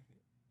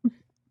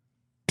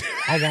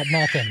 I got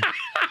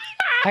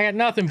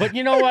nothing. But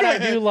you know what I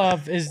do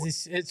love is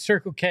this. It's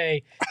Circle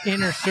K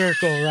Inner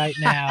Circle right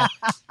now.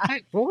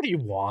 What do you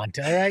want?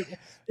 All right.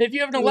 If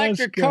you have an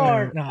electric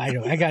car, no, I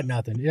don't. I got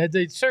nothing.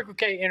 The Circle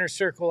K Inner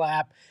Circle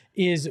app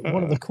is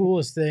one of the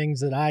coolest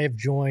things that I have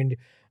joined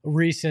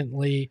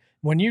recently.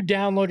 When you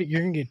download it,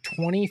 you're gonna get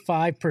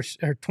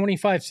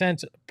 25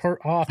 cents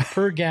off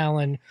per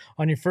gallon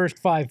on your first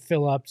 5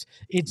 fill-ups.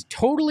 It's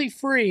totally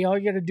free. All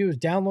you got to do is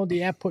download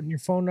the app, put in your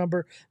phone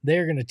number.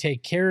 They're gonna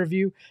take care of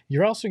you.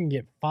 You're also gonna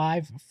get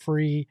 5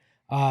 free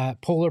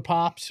Polar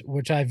Pops,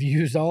 which I've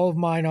used all of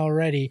mine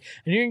already.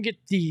 And you're going to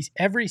get these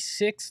every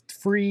 6th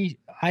free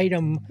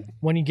item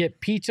when you get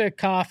pizza,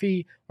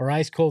 coffee, or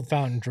ice cold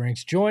fountain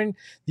drinks. Join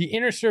the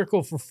Inner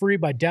Circle for free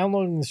by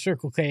downloading the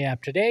Circle K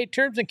app today.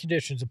 Terms and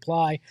conditions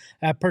apply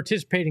at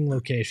participating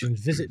locations.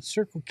 Visit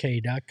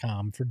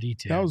CircleK.com for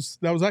details.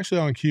 That was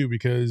actually on cue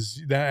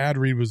because that ad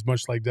read was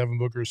much like Devin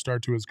Booker's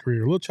start to his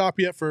career. A little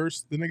choppy at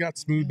first, then it got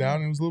smoothed out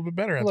and it was a little bit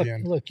better at the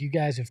end. Look, you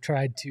guys have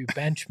tried to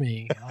bench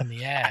me on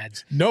the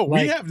ads. No,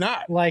 we have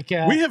not.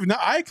 We have not.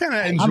 I kind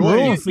of enjoy I'm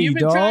rooting it. for you, You've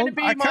been trying to dog.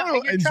 be I kind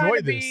of enjoy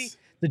this.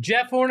 The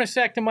Jeff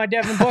Hornacek to my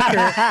Devin Booker, and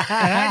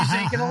I just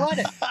ain't gonna let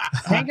it.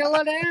 Ain't gonna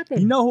let it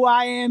happen. You know who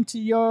I am to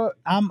your?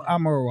 I'm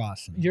Earl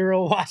Watson. You're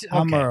a watch. Okay.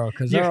 I'm Earl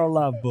because Earl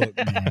love book,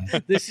 man.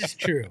 This is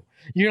true.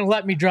 You're gonna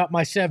let me drop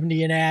my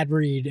 70 in ad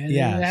read,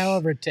 and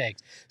however it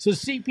takes. So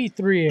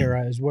CP3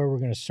 era is where we're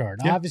gonna start.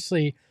 Yep.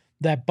 Obviously,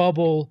 that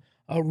bubble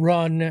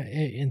run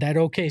in that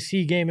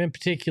OKC game in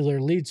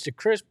particular leads to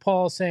Chris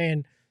Paul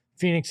saying,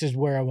 "Phoenix is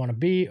where I want to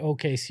be."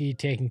 OKC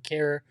taking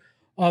care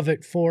of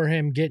it for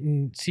him,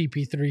 getting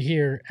CP3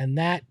 here, and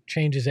that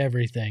changes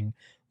everything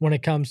when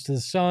it comes to the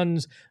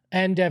Suns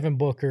and Devin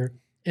Booker.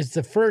 It's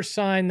the first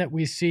sign that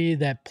we see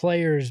that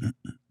players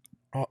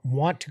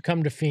want to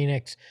come to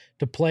Phoenix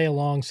to play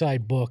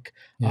alongside Book.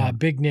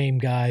 Big name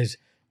guys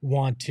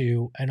want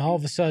to, and all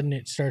of a sudden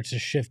it starts to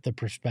shift the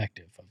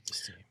perspective of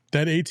this team.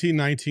 That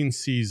 18-19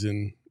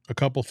 season, a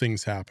couple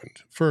things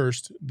happened.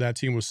 First, that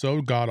team was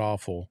so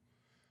god-awful,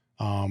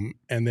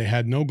 and they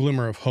had no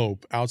glimmer of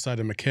hope outside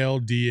of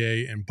Mikal,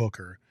 D.A., and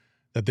Booker,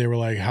 that they were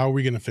like, how are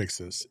we going to fix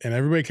this? And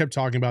everybody kept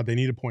talking about they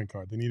need a point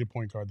guard. They need a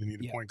point guard. They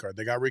need a point guard.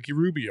 They got Ricky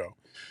Rubio.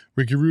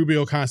 Ricky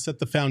Rubio kind of set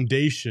the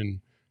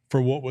foundation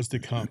for what was to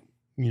come.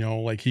 You know,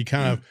 like he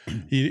kind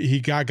of he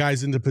got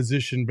guys into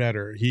position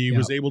better. He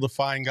was able to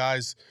find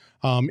guys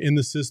in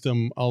the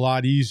system a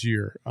lot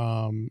easier.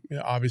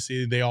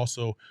 Obviously, they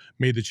also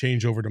made the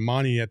change over to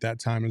Monty at that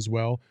time as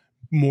well.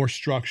 More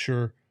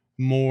structure,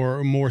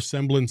 more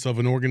semblance of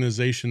an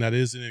organization that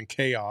isn't in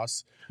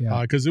chaos,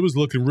 because it was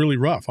looking really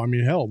rough. I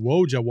mean, hell,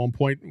 Woj at one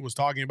point was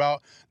talking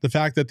about the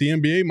fact that the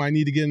NBA might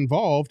need to get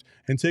involved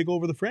and take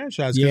over the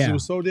franchise because it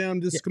was so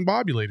damn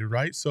discombobulated,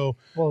 right? So,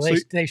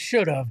 they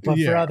should have, but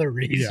for other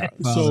reasons.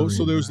 Yeah.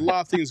 So there's a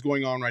lot of things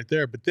going on right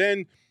there. But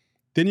then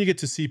you get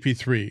to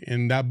CP3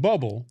 in that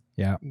bubble.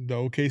 Yeah, the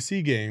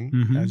OKC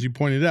game, as you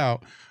pointed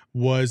out,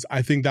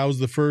 I think that was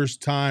the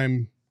first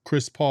time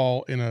Chris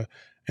Paul in a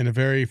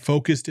very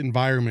focused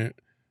environment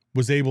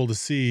was able to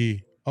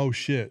see, oh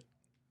shit,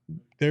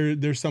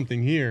 there's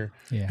something here.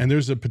 And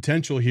there's a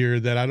potential here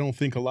that I don't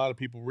think a lot of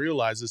people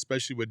realize,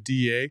 especially with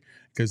DA,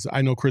 because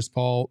I know Chris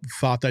Paul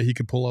thought that he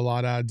could pull a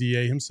lot out of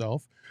DA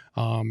himself.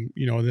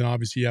 Then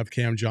obviously you have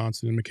Cam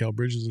Johnson and Mikal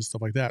Bridges and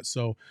stuff like that.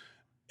 So,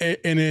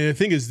 and the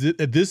thing is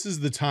that this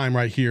is the time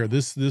right here,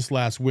 this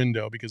last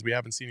window, because we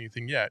haven't seen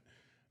anything yet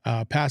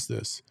past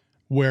this,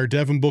 where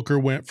Devin Booker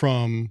went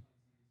from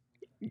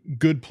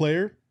good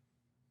player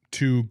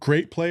to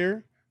great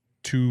player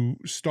to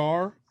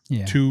star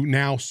to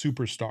now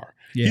superstar.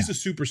 He's a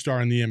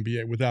superstar in the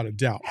NBA without a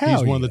doubt.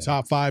 He's one of the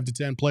top 5 to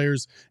 10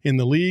 players in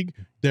the league.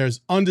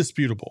 There's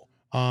undisputable.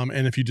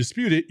 And if you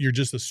dispute it, you're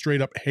just a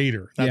straight up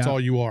hater. That's all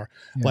you are.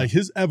 Like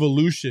his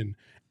evolution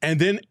and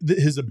then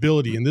his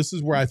ability. And this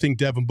is where I think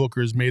Devin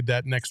Booker has made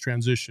that next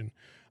transition.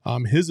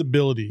 His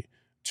ability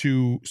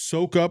to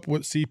soak up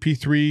what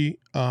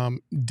CP3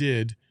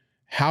 did,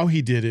 how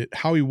he did it,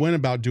 how he went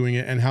about doing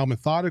it, and how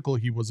methodical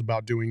he was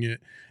about doing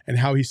it, and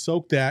how he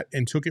soaked that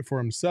and took it for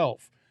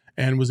himself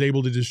and was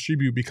able to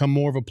distribute, become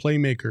more of a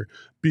playmaker,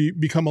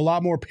 become a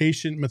lot more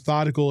patient,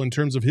 methodical in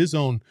terms of his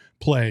own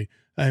play,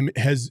 and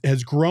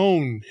has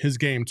grown his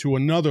game to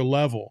another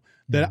level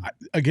that,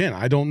 again,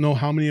 I don't know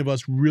how many of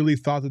us really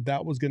thought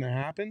that was going to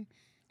happen.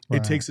 Right.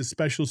 It takes a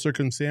special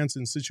circumstance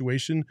and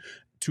situation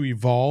to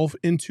evolve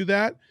into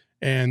that.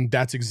 And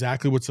that's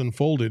exactly what's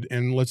unfolded.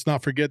 And let's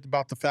not forget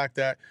about the fact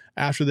that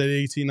after that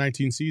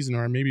 18-19 season,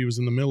 or maybe he was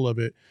in the middle of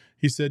it,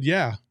 he said,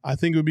 I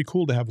think it would be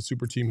cool to have a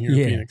super team here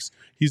in Phoenix.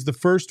 He's the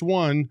first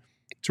one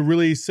to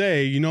really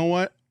say, you know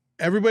what?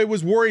 Everybody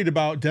was worried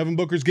about Devin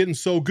Booker's getting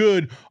so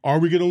good. Are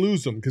we going to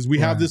lose him? Because we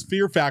have this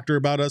fear factor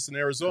about us in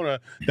Arizona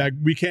that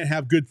we can't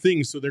have good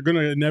things, so they're going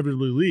to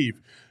inevitably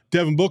leave.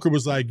 Devin Booker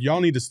was like,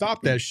 y'all need to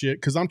stop that shit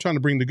because I'm trying to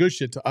bring the good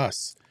shit to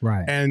us.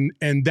 Right.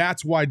 And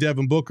that's why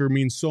Devin Booker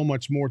means so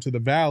much more to the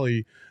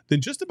Valley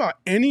than just about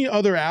any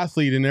other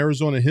athlete in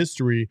Arizona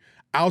history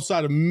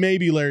outside of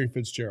maybe Larry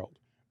Fitzgerald,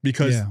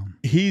 because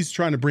he's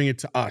trying to bring it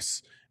to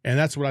us. And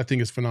that's what I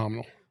think is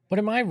phenomenal. But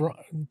am I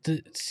wrong?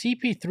 The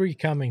CP3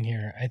 coming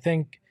here, I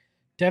think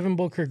Devin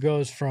Booker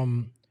goes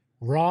from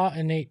raw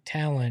innate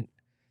talent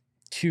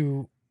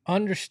to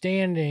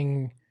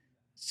understanding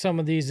some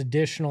of these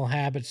additional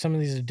habits, some of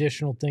these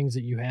additional things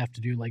that you have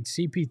to do. Like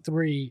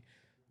CP3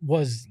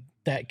 was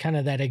that kind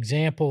of that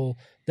example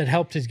that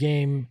helped his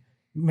game.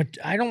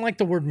 I don't like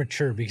the word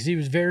mature because he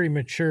was very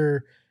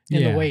mature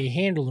in the way he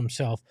handled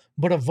himself,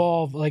 but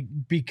evolve, like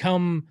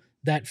become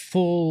that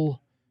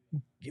full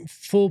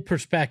full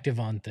perspective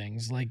on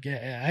things. Like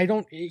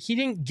he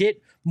didn't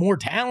get more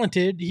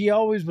talented. He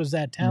always was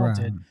that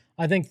talented. Right.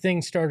 I think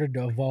things started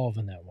to evolve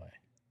in that way.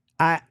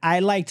 I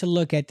like to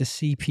look at the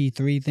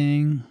CP3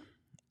 thing,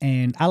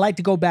 and I like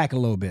to go back a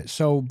little bit.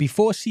 So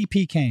before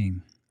CP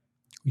came,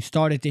 we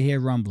started to hear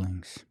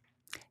rumblings.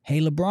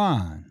 Hey,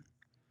 LeBron,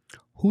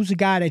 who's a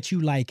guy that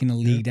you like in the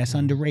league that's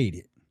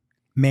underrated?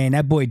 Man,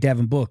 that boy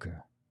Devin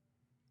Booker.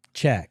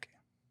 Check.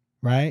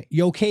 Right?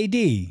 Yo,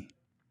 KD,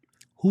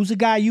 who's a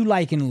guy you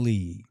like in the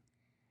league?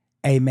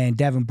 Hey, man,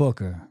 Devin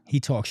Booker.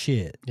 He talks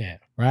shit. Yeah.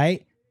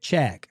 Right?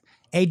 Check.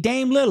 Hey,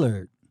 Dame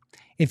Lillard,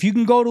 if you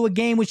can go to a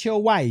game with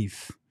your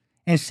wife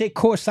and sit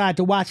courtside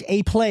to watch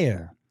a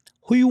player,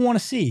 who you want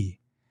to see?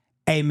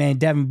 Hey, man,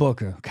 Devin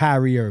Booker,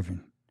 Kyrie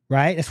Irving.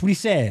 Right? That's what he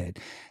said.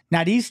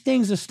 Now, these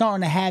things are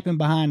starting to happen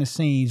behind the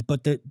scenes,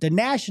 but the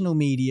national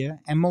media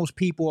and most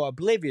people are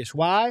oblivious.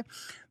 Why?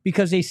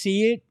 Because they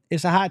see it.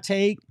 It's a hot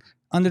take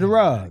under the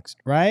rugs,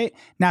 right?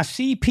 Now,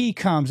 CP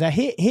comes. Now,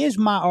 here's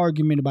my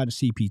argument about the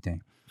CP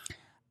thing.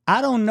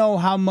 I don't know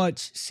how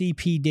much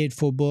CP did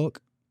for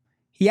Book.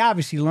 He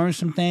obviously learned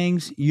some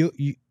things.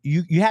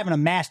 You're having a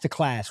master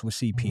class with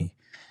CP. Mm-hmm.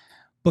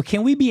 But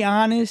can we be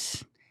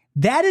honest?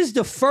 That is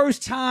the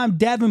first time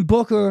Devin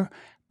Booker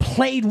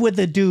played with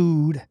a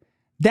dude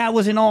that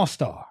was an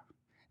all-star.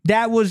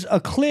 That was a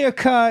clear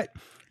cut,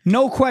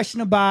 no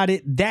question about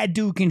it. That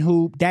dude can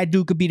hoop. That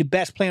dude could be the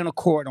best player on the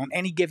court on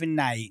any given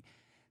night.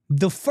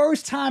 The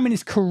first time in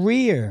his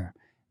career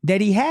that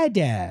he had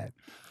that.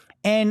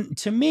 And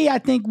to me, I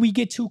think we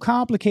get too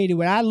complicated.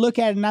 When I look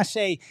at it and I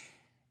say,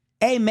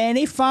 hey, man,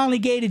 they finally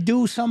gave a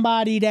dude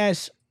somebody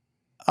that's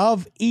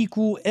of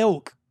equal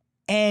ilk.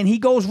 And he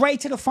goes right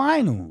to the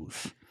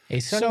finals. Hey,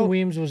 Sonny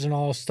Weems was an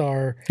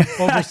all-star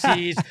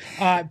overseas.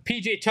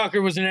 PJ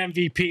Tucker was an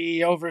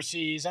MVP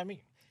overseas. I mean,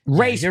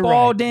 Ray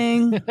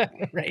Spalding.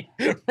 Right.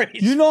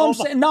 You know what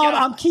I'm saying? No,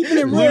 I'm keeping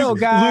it real,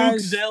 guys. Luke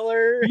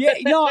Zeller. Yeah,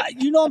 no,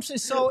 you know what I'm saying?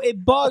 So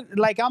it bugged.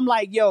 Like, I'm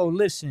like, yo,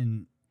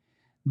 listen.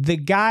 The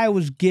guy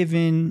was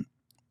given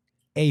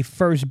a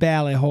first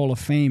ballot Hall of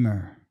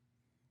Famer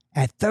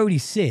at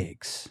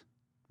 36,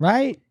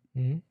 right?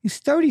 Mm-hmm. He's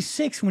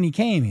 36 when he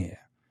came here.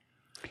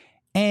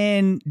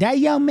 And that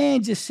young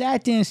man just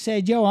sat there and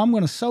said, yo, I'm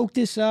going to soak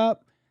this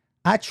up.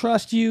 I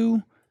trust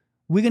you.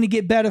 We're going to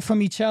get better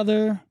from each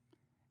other.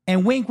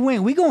 And wink,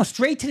 wink. We're going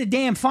straight to the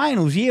damn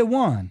finals, year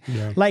one.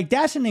 Yeah. Like,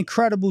 that's an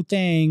incredible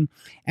thing.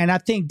 And I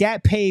think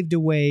that paved the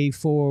way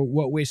for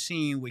what we're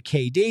seeing with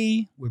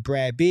KD, with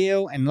Brad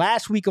Beal. And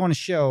last week on the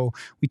show,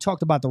 we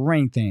talked about the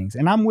ring things.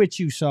 And I'm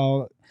with you,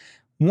 so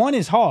one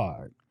is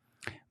hard.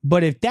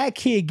 But if that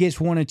kid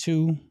gets one or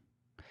two,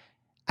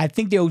 I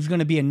think there was going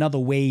to be another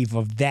wave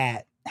of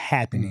that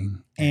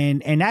happening.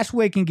 Mm-hmm. And that's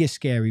where it can get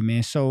scary,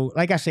 man. So,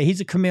 like I said, he's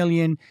a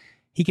chameleon.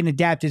 He can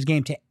adapt his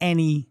game to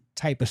any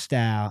type of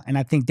style. And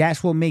I think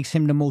that's what makes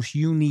him the most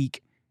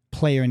unique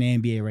player in the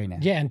NBA right now.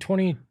 Yeah, in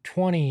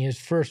 2020, his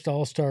first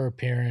All-Star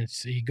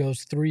appearance, he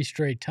goes 3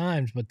 straight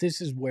times. But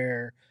this is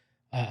where,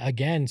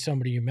 again,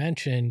 somebody you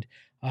mentioned,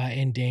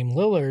 in Dame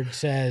Lillard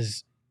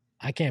says,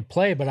 I can't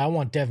play, but I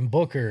want Devin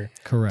Booker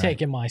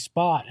taking my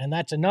spot. And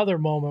that's another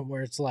moment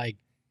where it's like,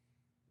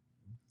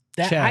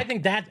 that, I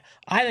think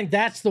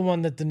that's the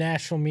one that the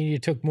national media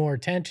took more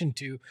attention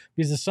to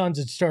because the Suns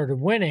had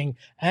started winning,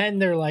 and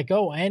they're like,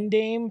 "Oh, and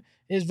Dame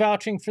is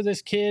vouching for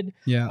this kid."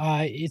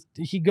 Yeah,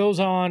 he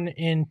goes on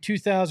in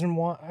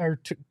 2001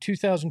 or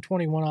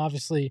 2021.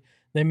 Obviously,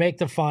 they make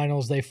the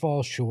finals. They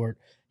fall short.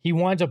 He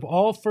winds up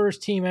all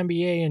first team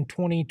NBA in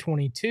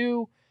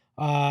 2022.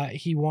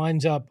 He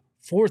winds up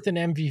 4th in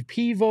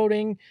MVP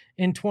voting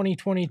in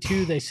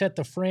 2022. They set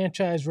the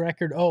franchise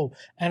record. Oh,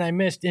 and I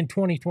missed in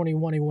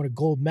 2021. He won a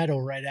gold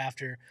medal right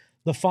after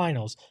the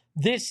finals.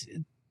 This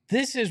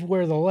is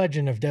where the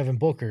legend of Devin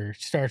Booker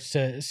starts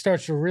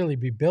to really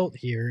be built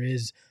here.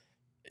 Is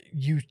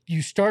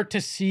you start to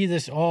see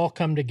this all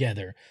come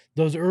together.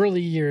 Those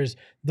early years,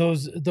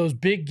 those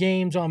big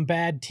games on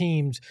bad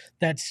teams,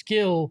 that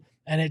skill,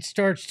 and it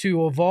starts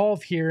to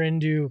evolve here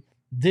into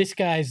this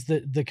guy's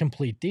the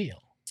complete deal.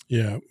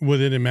 Yeah,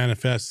 with it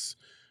manifests.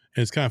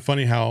 And it's kind of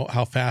funny how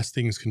fast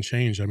things can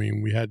change. I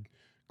mean, we had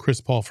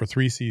Chris Paul for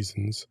 3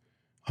 seasons,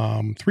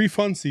 3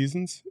 fun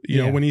seasons.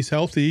 You know, when he's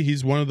healthy,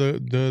 he's one of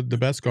the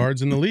best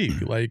guards in the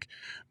league. Like,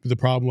 the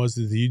problem was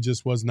that he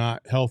just was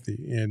not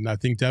healthy. And I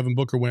think Devin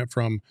Booker went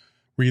from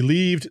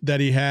relieved that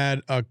he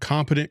had a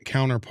competent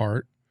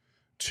counterpart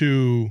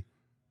to,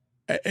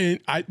 and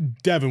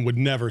Devin would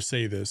never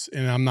say this,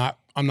 and I'm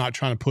not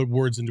trying to put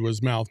words into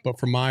his mouth, but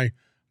from my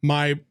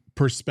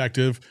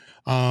perspective,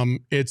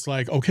 it's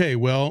like, okay,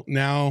 well,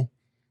 now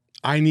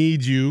I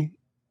need you,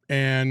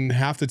 and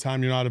half the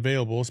time you're not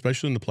available,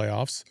 especially in the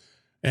playoffs.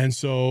 And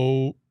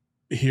so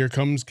here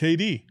comes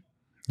KD.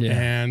 Yeah.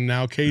 And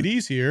now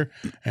KD's here,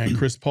 and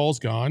Chris Paul's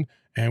gone,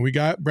 and we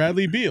got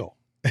Bradley Beal.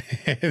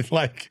 And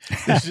like,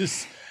 it's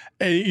just,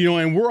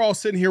 and we're all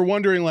sitting here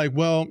wondering, like,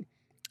 well,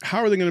 how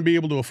are they going to be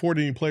able to afford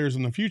any players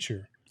in the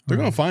future? They're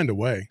going to find a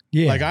way.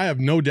 Yeah. Like, I have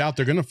no doubt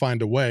they're going to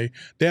find a way.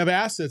 They have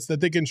assets that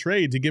they can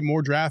trade to get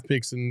more draft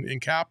picks and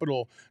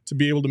capital to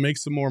be able to make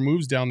some more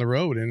moves down the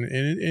road. And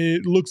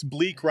it looks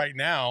bleak right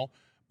now,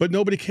 but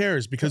nobody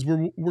cares because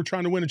we're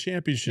trying to win a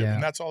championship,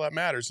 and that's all that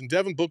matters. And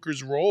Devin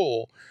Booker's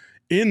role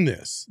in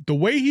this, the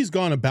way he's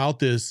gone about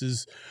this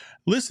is,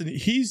 listen,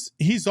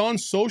 he's on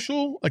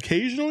social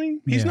occasionally.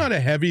 He's not a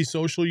heavy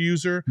social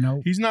user.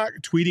 No. He's not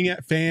tweeting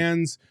at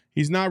fans.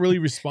 He's not really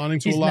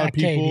responding to He's a lot not of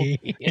people.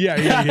 KD.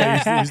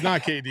 Yeah. He's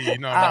not KD.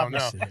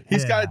 No.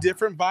 He's got a Yeah.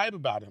 different vibe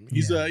about him.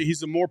 He's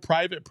a more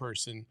private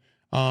person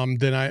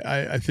than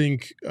I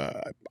think.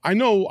 I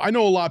know a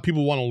lot of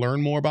people want to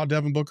learn more about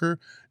Devin Booker.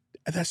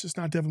 That's just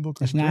not Devin Booker.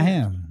 That's not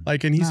him.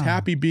 Like, and he's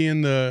happy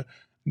being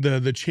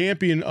the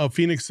champion of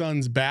Phoenix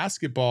Suns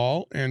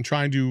basketball and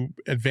trying to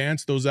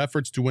advance those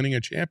efforts to winning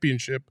a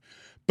championship.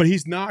 But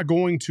he's not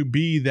going to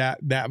be that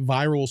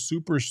viral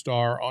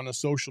superstar on a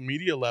social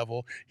media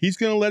level. He's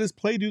going to let his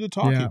play do the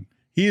talking. Yeah.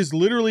 He is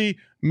literally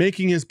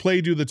making his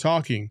play do the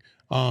talking.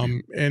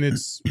 And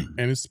it's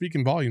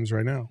speaking volumes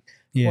right now.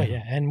 Yeah. Well,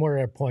 yeah, and we're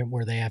at a point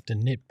where they have to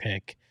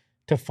nitpick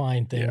to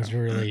find things to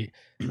really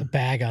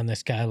bag on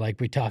this guy,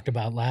 like we talked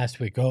about last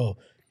week. Oh,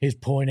 his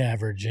point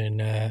average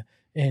in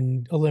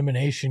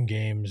elimination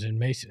games and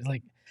Mason.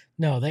 Like,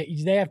 no,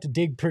 they have to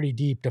dig pretty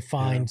deep to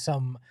find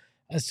some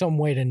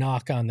way to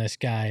knock on this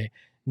guy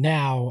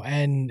now.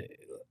 And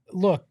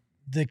look,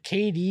 the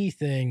KD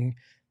thing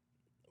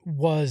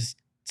was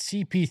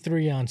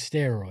CP3 on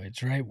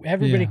steroids, right?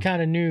 Everybody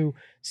kind of knew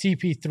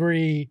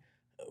CP3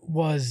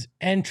 was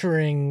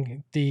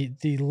entering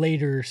the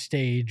later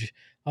stage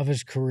of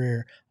his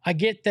career. I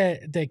get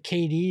that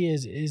KD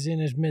is in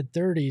his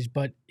mid-30s,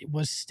 but it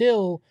was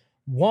still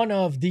one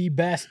of the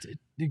best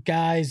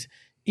guys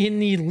in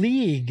the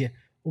league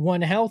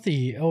when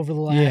healthy over the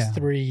last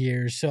 3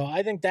 years. So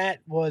I think that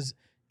was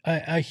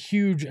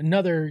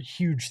another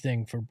huge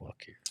thing for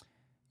Book here.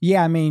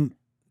 Yeah, I mean,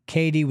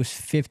 KD was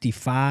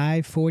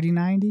 55, 40,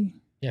 90.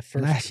 Yeah,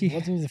 Last year.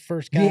 wasn't he the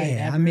first guy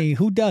ever? I mean,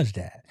 who does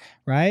that,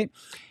 right?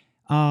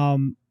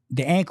 The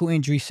ankle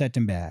injury set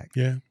them back.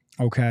 Yeah.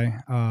 Okay.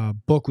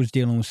 Book was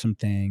dealing with some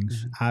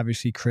things.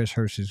 Obviously, Chris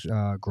hurts his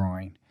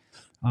groin.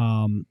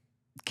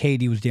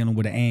 KD was dealing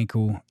with an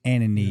ankle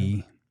and a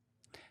knee.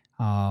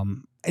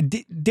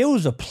 There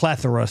was a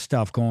plethora of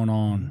stuff going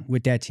on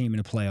with that team in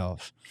the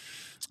playoffs.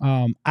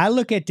 I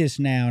look at this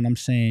now and I'm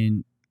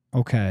saying,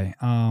 okay,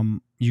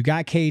 you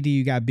got KD,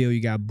 you got Bill,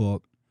 you got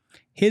Book.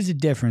 Here's the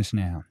difference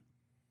now.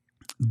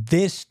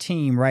 This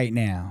team right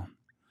now,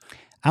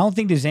 I don't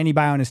think there's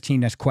anybody on this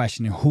team that's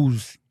questioning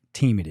whose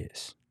team it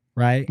is,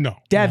 right? No.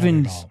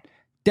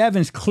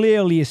 Devin's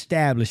clearly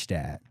established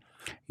that.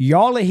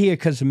 Y'all are here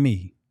because of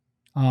me.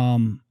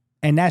 And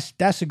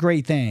that's a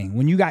great thing.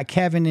 When you got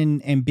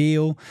Kevin and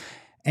Bill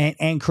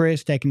and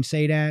Chris that can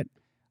say that,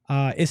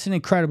 it's an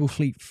incredible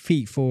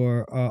feat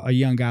for a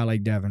young guy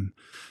like Devin.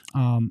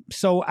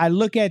 So I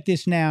look at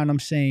this now and I'm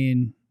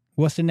saying,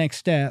 what's the next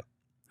step?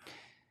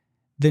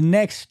 The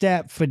next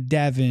step for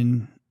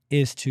Devin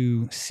is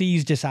to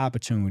seize this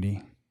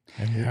opportunity.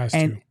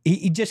 And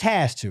he just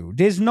has to.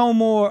 There's no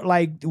more,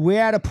 like,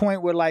 we're at a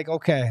point where, like,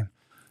 okay,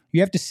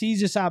 you have to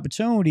seize this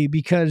opportunity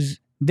because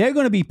there are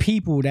going to be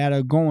people that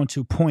are going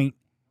to point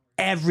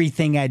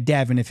everything at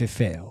Devin if it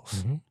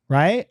fails,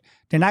 right?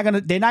 They're not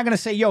gonna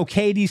say, yo,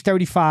 KD's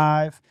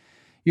 35,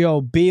 yo,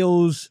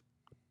 Bill's,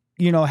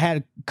 had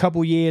a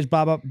couple years,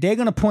 blah blah. They're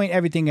gonna point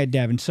everything at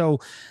Devin. So,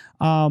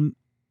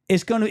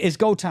 it's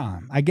go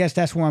time. I guess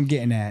that's where I'm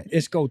getting at.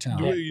 It's go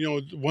time.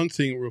 One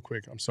thing real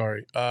quick. I'm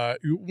sorry.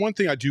 One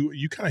thing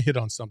you kind of hit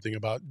on something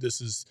about this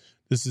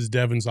is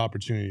Devin's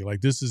opportunity.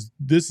 Like this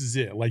is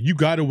it. Like you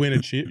got to win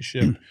a ship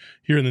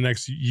here in the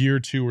next year,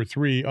 2 or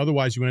 3.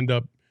 Otherwise, you end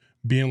up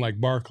being like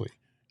Barkley,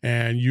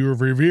 and you're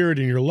revered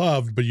and you're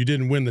loved, but you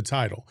didn't win the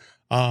title.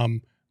 I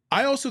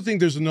also think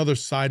there's another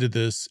side of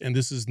this, and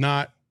this is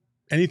not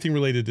anything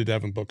related to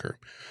Devin Booker.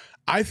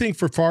 I think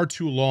for far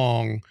too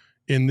long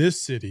in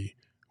this city,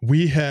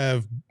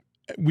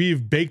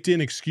 we've baked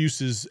in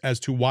excuses as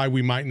to why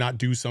we might not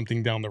do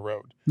something down the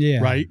road. Yeah.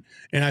 Right.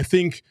 And I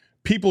think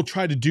people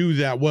try to do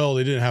that. Well,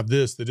 they didn't have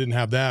this, they didn't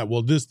have that.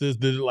 Well, this,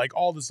 like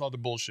all this other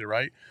bullshit.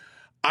 Right.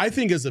 I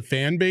think as a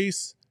fan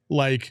base,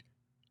 like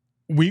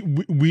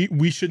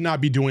we should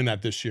not be doing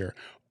that this year.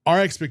 Our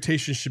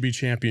expectation should be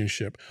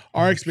championship.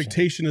 Our 100%.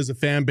 Expectation as a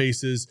fan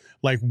base is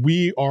like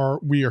we are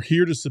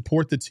here to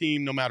support the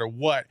team no matter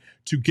what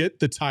to get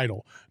the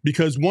title.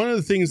 Because one of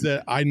the things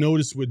that I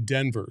noticed with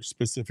Denver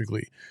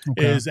specifically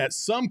is at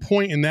some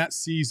point in that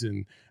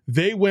season,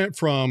 they went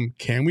from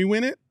can we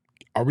win it?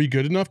 Are we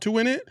good enough to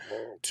win it?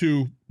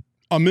 To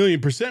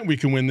 1,000,000% we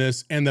can win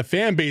this. And the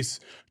fan base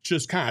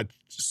just kind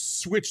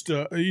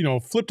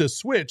of flipped a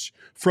switch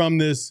from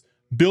this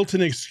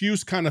built-in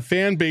excuse kind of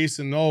fan base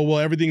and, oh, well,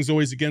 everything's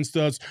always against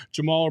us.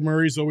 Jamal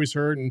Murray's always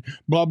hurt and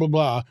blah, blah,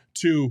 blah,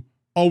 to,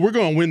 oh, we're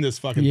going to win this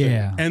fucking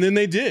thing. And then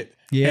they did.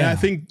 Yeah. And I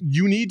think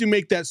you need to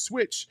make that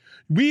switch.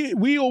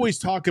 We always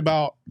talk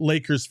about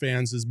Lakers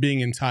fans as being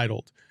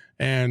entitled.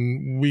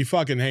 and we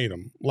fucking hate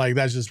them. Like,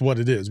 that's just what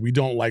it is. We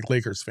don't like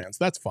Lakers fans.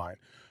 That's fine.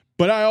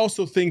 But I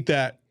also think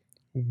that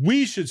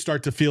we should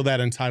start to feel that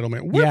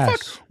entitlement.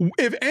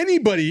 If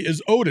anybody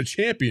is owed a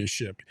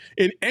championship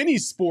in any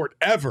sport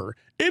ever,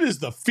 it is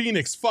the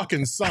Phoenix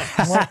fucking Suns.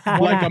 Like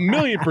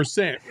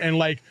 1,000,000%. And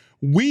like,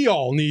 we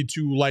all need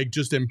to like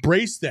just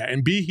embrace that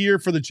and be here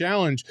for the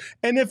challenge.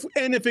 And if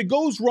it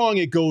goes wrong,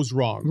 it goes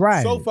wrong.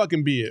 Right. So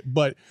fucking be it.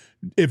 But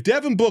if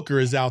Devin Booker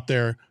is out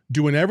there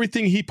doing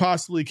everything he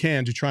possibly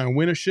can to try and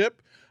win a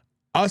ship,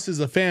 us as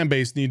a fan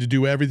base need to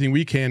do everything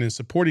we can in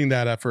supporting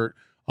that effort.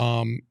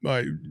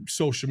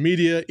 Social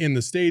media, in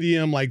the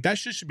stadium, like that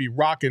shit should be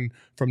rocking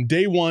from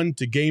day one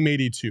to game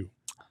 82.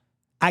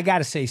 I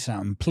gotta say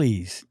something,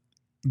 please.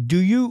 Do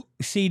you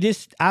see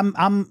this?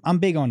 I'm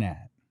big on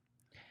that.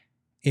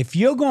 If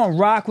you're gonna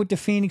rock with the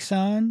Phoenix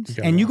Suns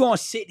and you're gonna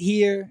sit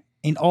here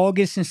in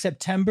August and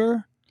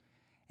September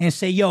and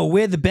say, yo,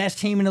 we're the best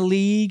team in the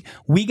league,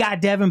 we got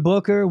Devin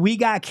Booker, we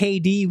got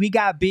KD, we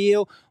got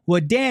Bill,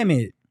 well, damn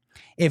it.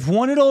 If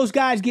one of those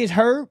guys gets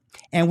hurt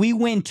and we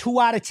win 2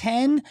 out of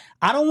 10,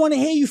 I don't want to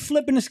hear you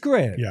flipping the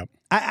script. Yeah.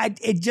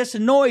 It just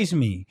annoys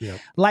me. Yep.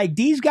 Like,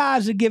 these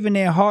guys are giving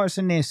their hearts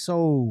and their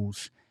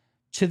souls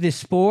to this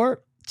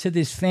sport, to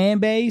this fan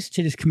base,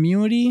 to this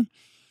community.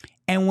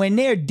 And when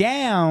they're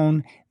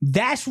down,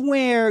 that's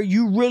where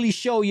you really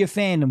show your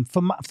fandom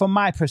from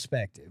my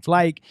perspective.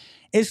 Like,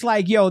 it's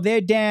like, yo,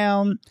 they're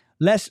down.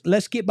 Let's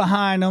get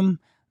behind them.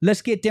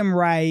 Let's get them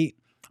right.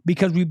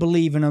 Because we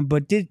believe in them.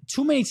 But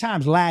too many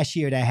times last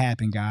year that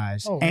happened,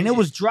 guys. And it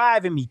was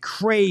driving me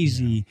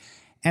crazy. Yeah.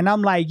 And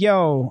I'm like,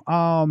 yo,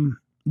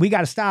 we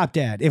got to stop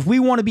that. If we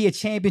want to be a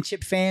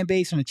championship fan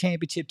base and a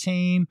championship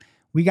team,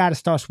 we got to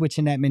start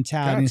switching that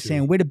mentality and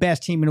saying, we're the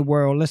best team in the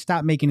world. Let's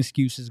stop making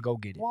excuses. Go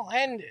get it. Well,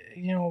 and,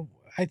 you know,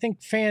 I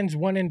think fans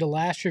went into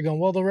last year going,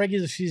 well, the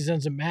regular season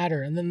doesn't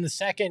matter. And then the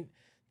second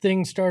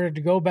thing started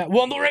to go back.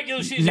 Well, the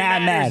regular season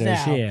matters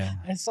now. Yeah.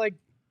 And it's like,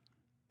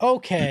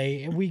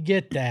 okay, we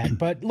get that.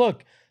 But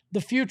look,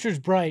 the future's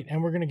bright,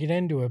 and we're going to get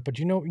into it. But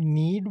you know what you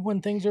need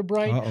when things are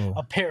bright?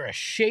 A pair of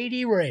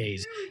Shady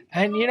Rays.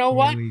 And you know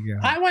what?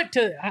 I went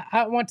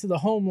to the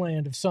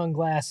homeland of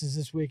sunglasses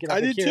this week.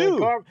 I did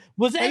too.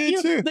 Was that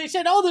you? Too. They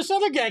said, oh, this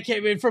other guy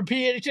came in from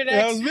PHNX.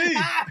 That was me.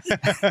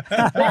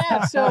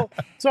 Yeah,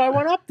 so I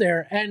went up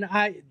there, and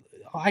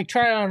I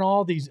tried on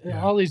all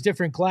these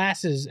different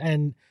glasses,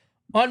 and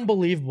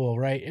unbelievable,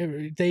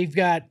 right? They've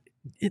got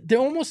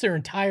almost their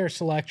entire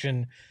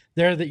selection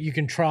there that you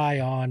can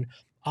try on.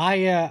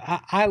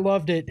 I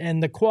loved it,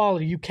 and the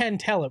quality, you can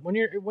tell it when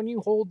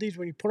you hold these,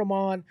 when you put them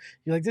on,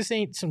 you're like, this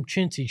ain't some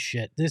chintzy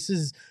shit. This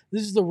is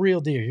the real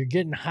deal. You're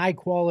getting high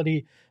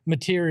quality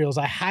materials.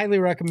 I highly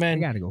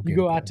recommend you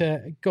go out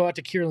to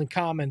Kierland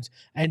Commons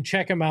and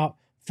check them out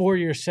for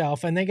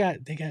yourself. And they got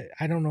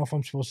I don't know if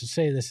I'm supposed to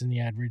say this in the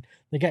ad read.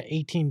 They got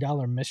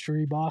 $18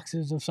 mystery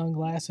boxes of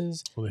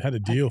sunglasses. Well, they had a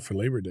deal for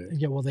Labor Day.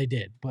 Yeah, well, they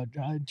did. But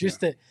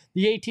the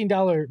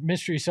 $18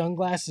 mystery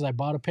sunglasses, I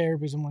bought a pair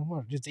because I'm like,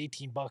 what, just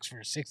 $18 for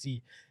a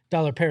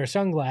 $60 pair of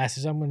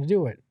sunglasses. I'm going to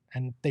do it.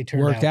 And they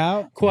turned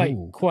out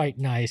quite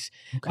nice.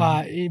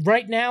 Okay.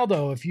 Right now,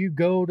 though, if you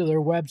go to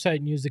their website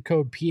and use the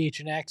code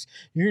PHNX,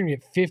 you're going to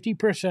get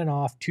 50%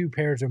 off 2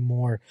 pairs or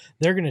more.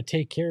 They're going to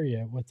take care of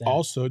you with that.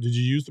 Also, did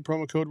you use the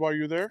promo code while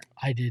you were there?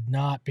 I did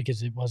not,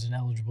 because it wasn't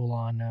eligible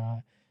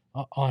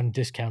on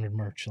discounted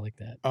merch like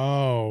that.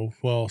 Oh,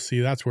 well, see,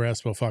 that's where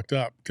Espo fucked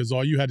up, because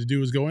all you had to do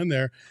was go in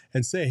there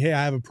and say, hey,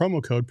 I have a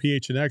promo code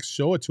PHNX,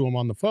 show it to them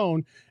on the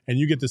phone, and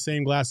you get the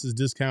same glasses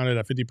discounted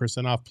at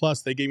 50% off.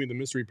 Plus, they gave me the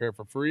mystery pair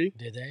for free.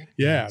 Did they?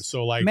 Yeah.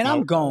 So, like, man,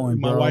 I'm going,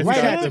 my wife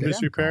got the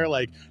mystery pair.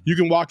 Like, you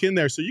can walk in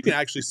there, so you can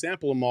actually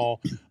sample them all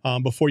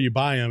before you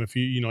buy them if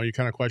you're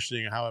kind of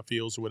questioning how it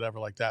feels or whatever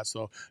like that.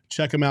 So,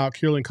 check them out.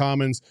 Kierland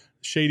Commons,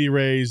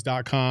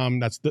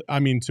 ShadyRays.com.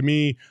 To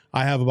me,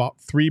 I have about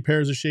 3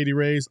 pairs of Shady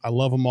Rays. I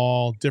love them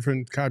all.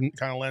 Different kind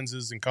of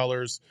lenses and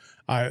colors.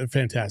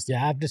 Fantastic.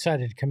 Yeah, I've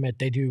decided to commit.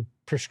 They do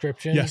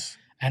prescriptions. Yes.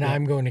 And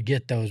I'm going to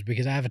get those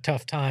because I have a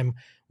tough time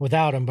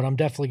without them, but I'm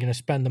definitely going to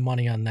spend the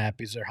money on that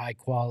because they're high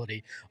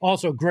quality.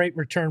 Also, great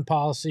return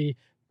policy.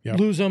 Yep.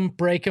 Lose them,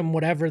 break them,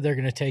 whatever, they're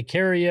going to take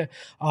care of you.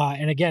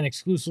 And again,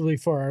 exclusively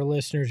for our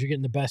listeners, you're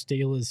getting the best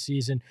deal of the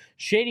season.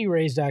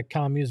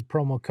 ShadyRays.com, use the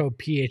promo code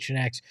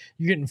PHNX.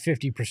 You're getting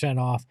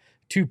 50% off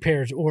 2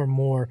 pairs or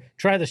more.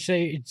 Try the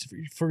shades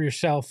for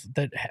yourself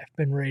that have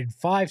been rated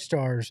 5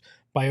 stars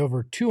by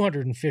over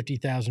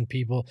 250,000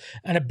 people.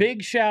 And a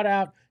big shout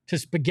out to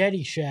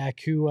Spaghetti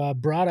Shack, who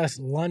brought us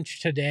lunch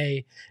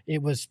today.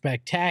 It was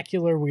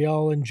spectacular. We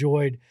all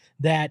enjoyed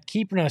that,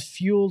 keeping us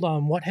fueled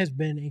on what has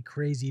been a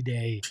crazy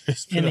day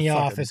in the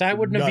office. I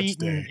wouldn't have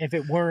eaten if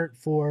it weren't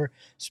for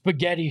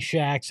Spaghetti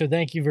Shack, so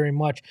thank you very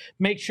much.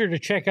 Make sure to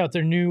check out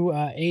their new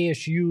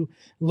ASU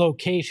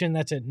location.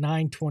 That's at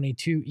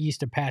 922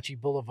 East Apache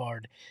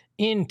Boulevard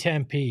in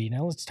Tempe.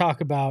 Now let's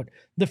talk about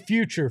the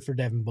future for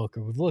Devin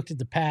Booker. We've looked at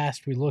the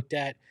past. We looked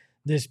at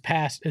this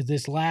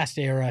last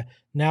era.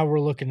 Now we're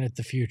looking at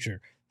the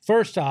future.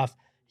 First off,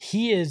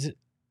 he is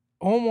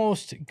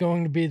almost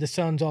going to be the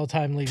Suns'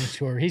 all-time leading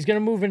scorer. He's going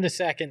to move into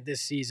second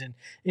this season.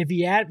 If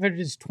he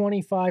averages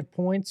 25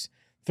 points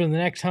for the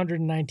next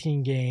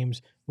 119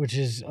 games, which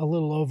is a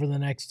little over the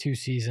next 2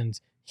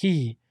 seasons,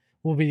 he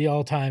will be the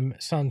all-time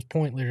Suns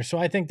point leader. So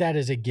I think that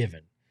is a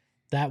given.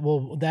 That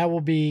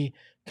will be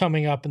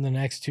coming up in the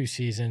next 2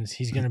 seasons.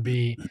 He's going to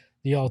be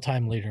the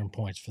all-time leader in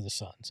points for the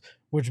Suns,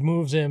 which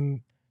moves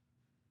him,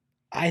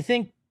 I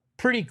think,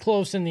 pretty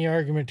close in the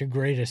argument to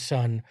greatest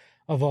Sun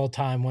of all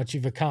time once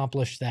you've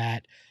accomplished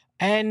that.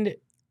 And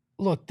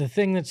look, the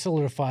thing that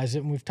solidifies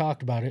it, and we've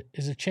talked about it,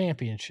 is a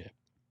championship,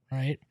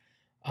 right?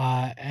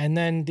 And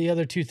then the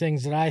other 2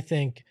 things that I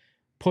think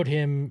put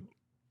him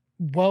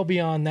well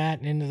beyond that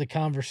and into the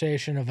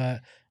conversation of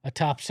a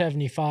top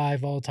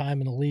 75 all time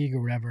in the league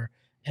or whatever,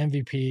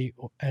 MVP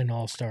and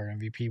all-star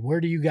MVP.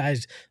 Where do you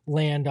guys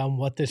land on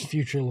what this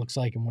future looks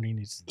like and what he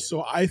needs to do?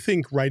 So I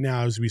think right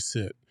now as we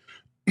sit,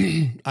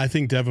 I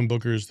think Devin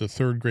Booker is the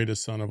 3rd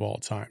greatest Sun of all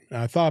time. And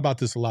I thought about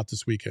this a lot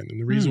this weekend.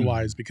 And the reason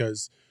why is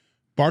because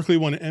Barkley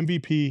won an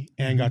MVP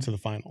and got to the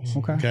finals.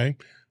 Okay.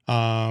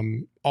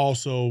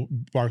 Also,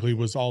 Barkley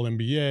was all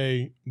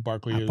NBA.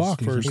 Barkley is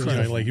Barkley's first,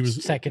 right? Like he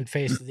was second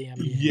face of the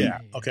NBA. Yeah.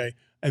 Okay.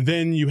 And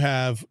then you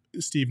have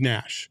Steve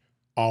Nash,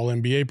 all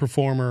NBA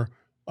performer,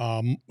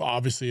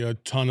 obviously a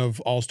ton of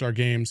all-star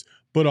games,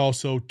 but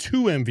also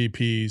 2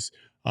 MVPs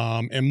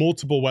and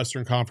multiple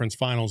Western Conference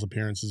Finals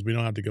appearances. We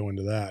don't have to go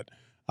into that.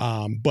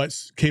 But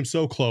came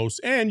so close.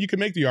 And you can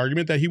make the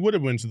argument that he would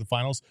have went to the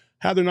finals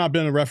had there not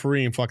been a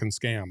referee and fucking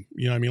scam.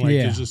 You know what I mean? Like,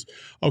 there's just,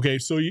 okay,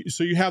 so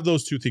you have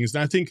those 2 things.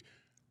 And I think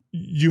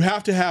you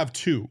have to have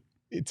 2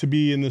 to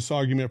be in this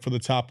argument for the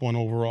top 1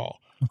 overall.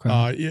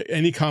 Okay.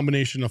 Any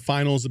combination of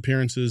finals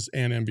appearances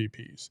and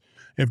MVPs.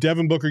 If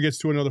Devin Booker gets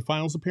to another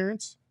finals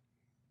appearance,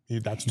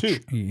 that's 2.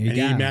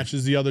 He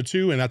matches the other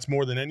 2, and that's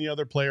more than any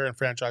other player in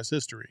franchise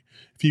history.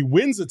 If he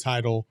wins the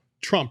title,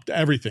 trumped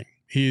everything.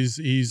 He's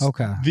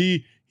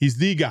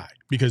the guy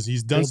because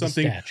he's done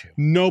something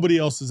nobody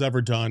else has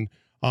ever done.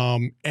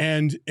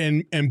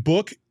 And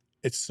Book,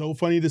 it's so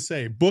funny to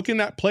say, Book in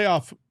that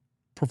playoff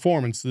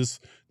performance, this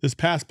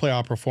past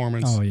playoff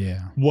performance,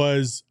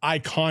 was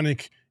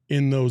iconic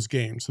in those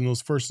games, in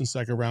those first and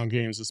second round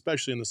games,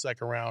 especially in the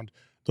second round.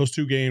 Those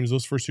 2 games,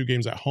 those first 2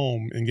 games at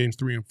home in games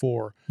 3 and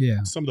 4,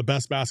 some of the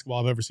best basketball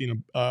I've ever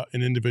seen an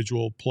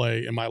individual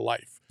play in my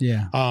life.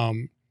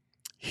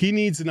 He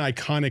needs an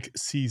iconic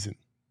season.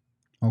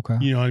 Okay.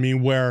 You know what I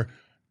mean? Where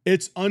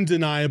it's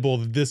undeniable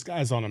that this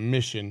guy's on a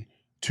mission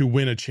to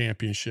win a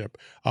championship.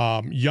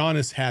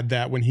 Giannis had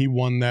that when he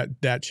won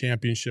that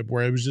championship,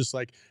 where it was just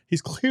like,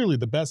 he's clearly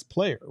the best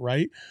player,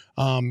 right?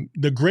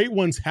 The great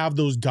ones have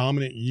those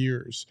dominant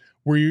years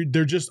where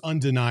they're just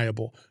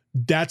undeniable.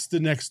 That's the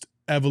next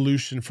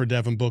evolution for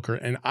Devin Booker.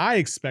 And I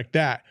expect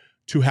that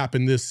to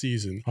happen this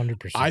season.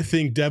 100%. I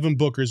think Devin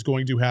Booker is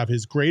going to have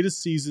his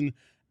greatest season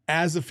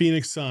as a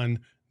Phoenix Sun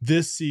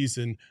this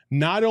season,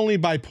 not only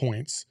by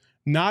points,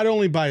 not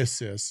only by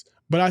assists,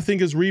 but I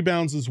think his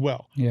rebounds as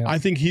well. I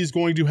think he's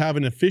going to have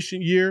an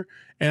efficient year,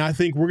 and I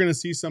think we're going to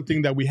see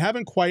something that we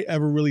haven't quite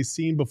ever really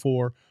seen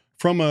before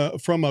from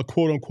a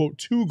quote-unquote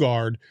 2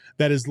 guard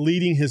that is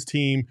leading his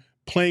team,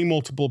 playing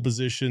multiple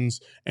positions,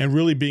 and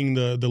really being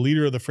the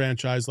leader of the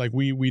franchise like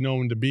we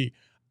know him to be.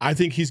 I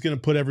think he's going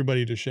to put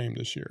everybody to shame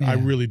this year. I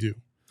really do.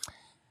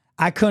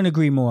 I couldn't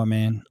agree more,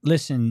 man.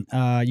 Listen,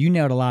 you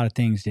nailed a lot of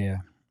things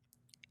there.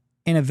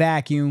 In a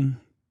vacuum,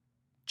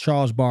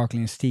 Charles Barkley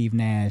and Steve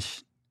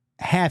Nash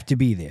have to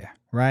be there,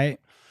 right?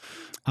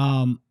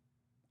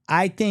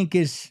 I think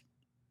it's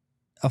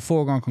a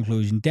foregone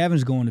conclusion.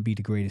 Devin's going to be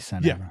the greatest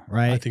Sun ever,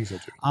 right? I think so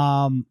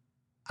too.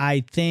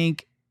 I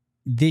think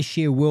this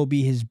year will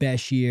be his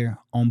best year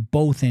on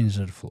both ends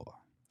of the floor.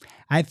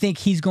 I think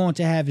he's going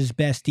to have his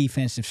best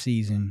defensive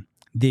season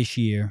this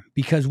year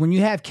because when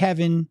you have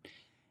Kevin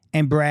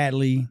and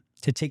Bradley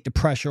to take the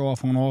pressure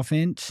off on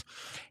offense,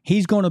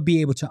 he's going to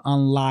be able to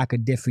unlock a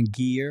different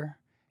gear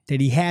that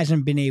he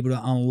hasn't been able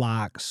to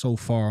unlock so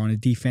far on the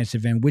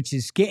defensive end, which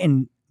is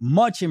getting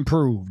much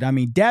improved. I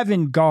mean,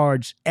 Devin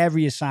guards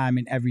every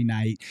assignment every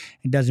night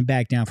and doesn't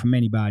back down from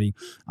anybody.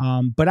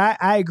 But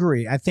I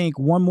agree. I think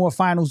one more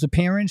finals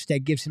appearance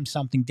that gives him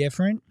something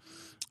different.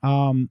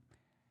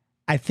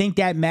 I think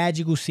that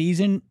magical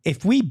season,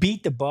 if we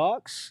beat the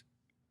Bucks,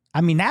 I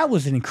mean, that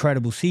was an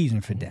incredible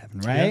season for Devin,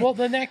 right? Yeah, well,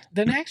 the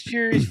next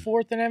year is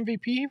 4th in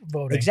MVP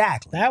voting.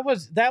 Exactly. That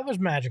was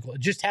magical.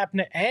 It just happened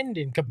to end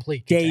in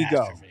complete catastrophe.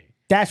 There you go.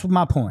 That's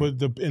my point. But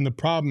the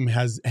problem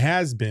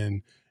has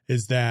been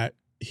is that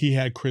he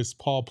had Chris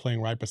Paul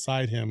playing right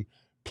beside him,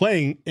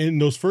 playing in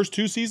those first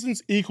 2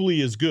 seasons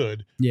equally as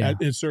good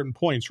at certain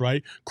points,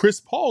 right?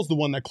 Chris Paul's the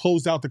one that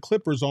closed out the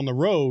Clippers on the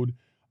road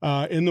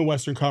in the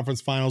Western Conference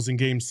Finals in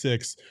Game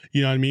 6.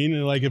 You know what I mean?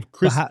 And like if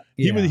Chris,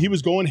 he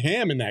was going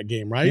ham in that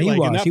game, right? Yeah,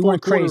 like in that he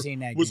went crazy in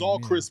that game. Was all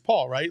Chris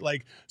Paul, right?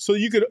 Like so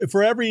you could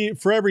for every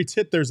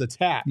tit there's a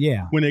tat.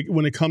 Yeah. When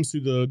it comes to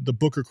the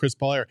Booker Chris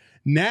Paul era.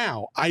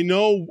 Now I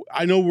know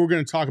we're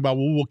going to talk about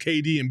will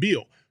KD and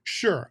Beal.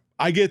 Sure,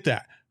 I get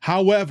that.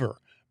 However,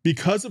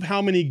 because of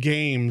how many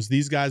games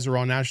these guys are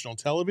on national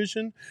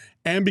television,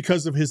 and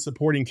because of his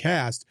supporting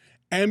cast,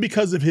 and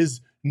because of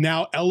his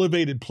now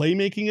elevated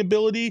playmaking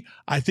ability,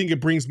 I think it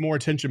brings more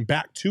attention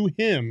back to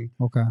him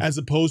as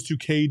opposed to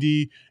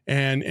KD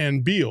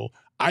and Beal.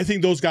 I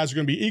think those guys are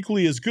going to be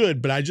equally as good,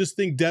 but I just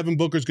think Devin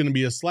Booker is going to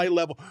be a slight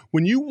level.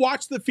 When you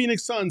watch the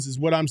Phoenix Suns, is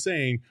what I'm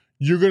saying,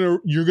 you're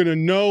gonna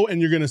know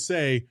and you're gonna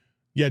say,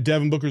 yeah,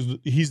 Devin Booker's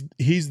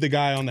he's the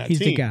guy on that team.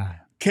 He's the guy.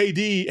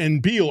 KD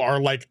and Beal are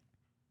like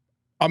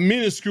a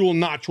minuscule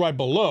notch right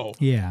below.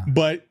 Yeah.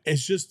 But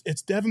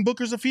it's Devin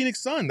Booker's a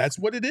Phoenix Sun. That's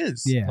what it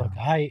is. Yeah. Look,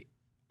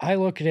 I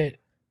look at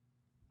it.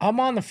 I'm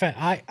on the fence.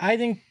 I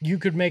think you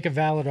could make a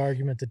valid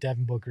argument that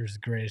Devin Booker is the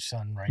greatest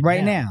Sun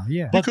right now.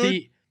 Yeah. But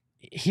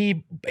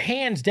he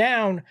hands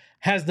down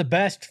has the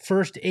best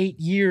first 8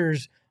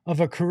 years of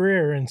a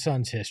career in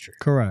Suns history.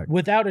 Correct.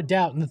 Without a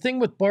doubt. And the thing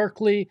with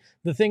Barkley,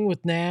 the thing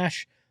with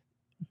Nash,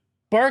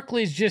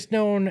 Barkley's just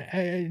known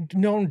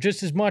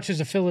just as much as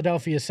a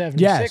Philadelphia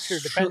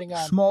 76er, depending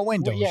on small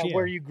windows,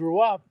 where you grew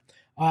up.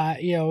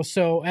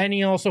 So, and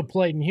he also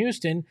played in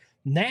Houston.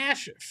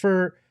 Nash,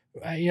 for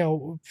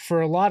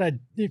a lot of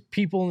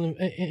people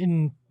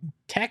in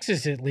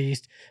Texas at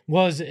least,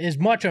 was as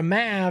much a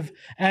Mav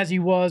as he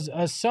was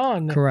a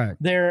Sun. Correct.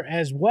 There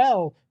as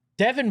well.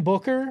 Devin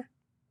Booker,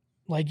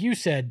 like you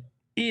said,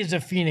 is a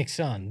Phoenix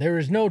Sun. There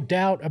is no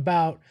doubt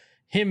about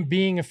him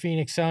being a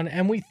Phoenix Sun.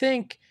 And we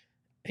think,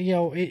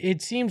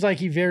 it seems like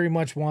he very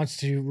much wants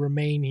to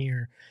remain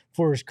here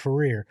for his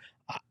career.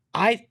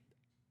 I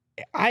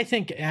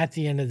think at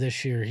the end of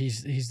this year,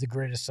 he's the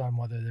greatest Sun,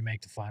 whether they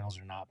make the finals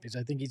or not, because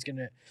I think he's going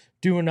to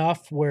do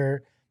enough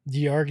where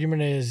the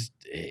argument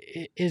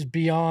is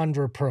beyond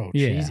reproach.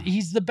 Yeah.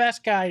 He's the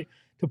best guy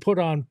to put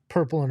on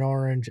purple and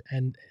orange,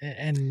 and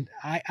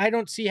I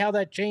don't see how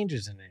that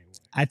changes in any way.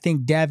 I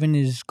think Devin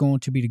is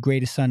going to be the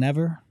greatest Sun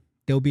ever.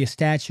 There'll be a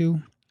statue.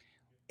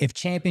 If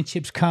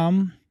championships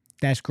come,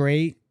 that's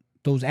great.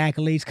 Those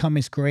accolades come,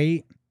 it's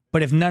great.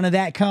 But if none of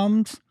that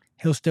comes,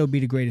 he'll still be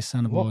the greatest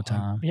Sun of all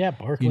time. Yeah,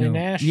 Barkley and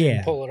Nash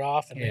can pull it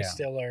off, and they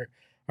still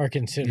are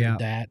considered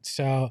that.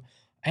 So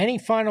any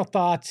final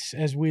thoughts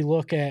as we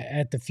look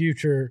at the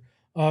future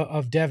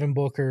of Devin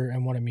Booker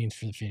and what it means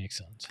for the Phoenix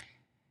Suns?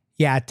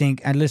 Yeah, I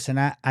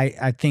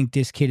think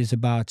this kid is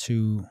about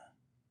to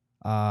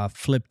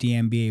flip the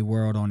NBA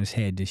world on his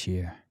head this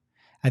year.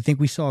 I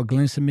think we saw a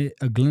glimpse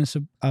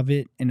of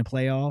it in the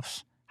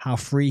playoffs, how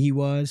free he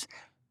was.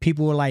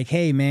 People were like,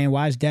 hey, man,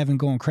 why is Devin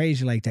going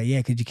crazy like that? Yeah,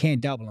 because you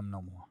can't double him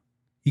no more.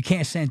 You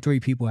can't send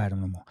 3 people at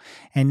him no more.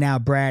 And now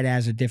Brad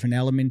adds a different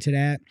element to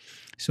that.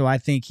 So I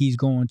think he's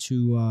going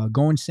to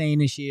go insane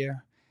this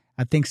year.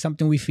 I think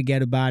something we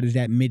forget about is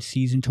that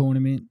mid-season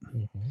tournament.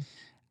 Mm-hmm.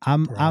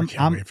 I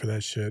can't wait for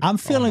that shit. I'm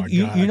feeling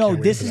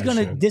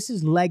this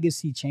is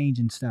legacy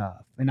changing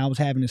stuff. And I was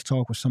having this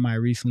talk with somebody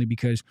recently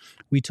because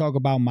we talk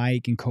about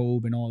Mike and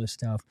Kobe and all this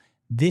stuff.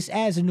 This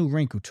adds a new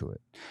wrinkle to it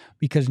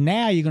because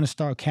now you're going to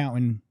start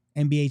counting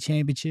NBA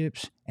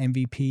championships,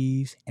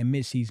 MVPs, and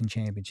midseason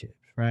championships,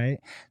 right?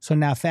 So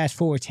now fast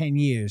forward 10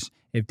 years,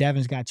 if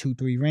Devin's got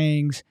 2-3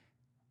 rings,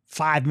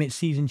 5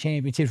 midseason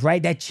championships,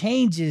 right? That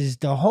changes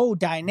the whole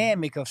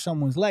dynamic of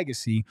someone's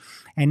legacy.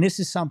 And this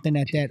is something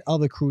that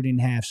other crew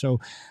didn't have.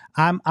 So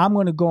I'm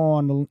going to go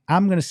on.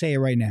 I'm going to say it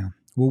right now.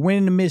 We're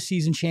winning the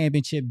midseason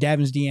championship.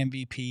 Devin's the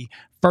MVP.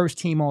 First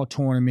team all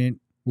tournament.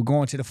 We're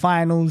going to the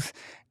finals.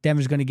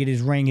 Devin's going to get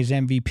his ring, his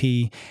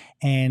MVP,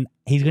 and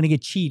he's going to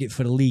get cheated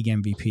for the league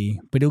MVP.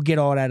 But he'll get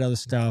all that other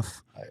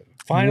stuff.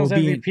 Finals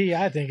MVP,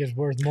 I think, is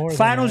worth more.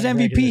 Finals than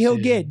MVP, he'll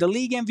season. get. The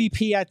league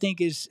MVP, I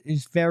think, is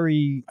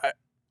very.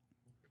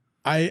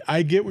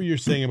 I get what you're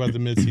saying about the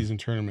midseason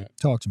tournament.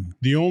 Talk to me.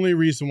 The only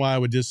reason why I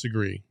would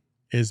disagree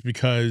is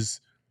because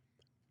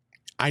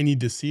I need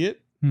to see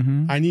it.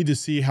 Mm-hmm. I need to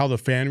see how the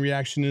fan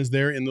reaction is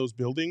there in those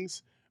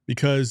buildings.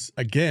 Because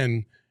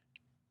again,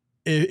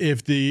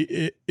 if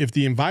the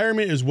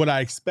environment is what I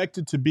expect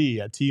it to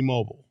be at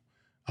T-Mobile,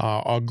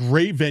 a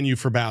great venue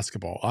for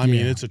basketball. I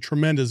mean, it's a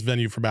tremendous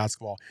venue for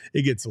basketball.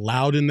 It gets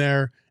loud in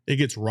there. It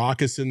gets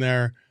raucous in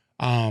there.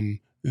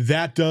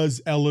 That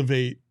does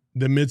elevate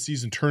the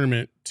midseason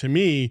tournament to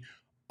me,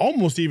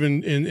 almost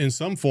even in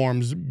some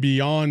forms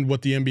beyond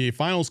what the NBA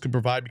Finals could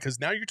provide, because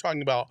now you're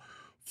talking about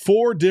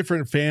 4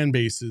 different fan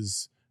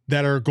bases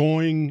that are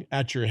going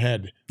at your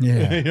head.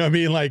 Yeah. You know what I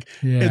mean? Like,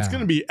 it's going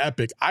to be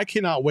epic. I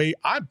cannot wait.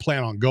 I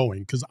plan on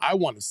going because I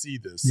want to see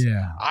this.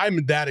 Yeah.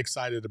 I'm that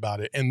excited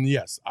about it. And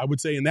yes, I would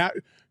say in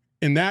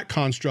that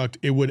construct,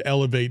 it would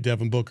elevate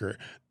Devin Booker.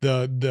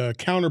 The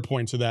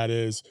counterpoint to that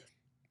is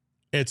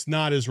it's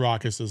not as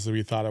raucous as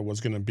we thought it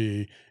was going to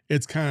be.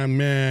 It's kind of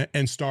meh,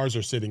 and stars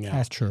are sitting out.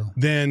 That's true.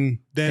 Then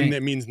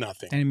it means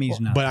nothing. And it means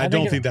nothing. But I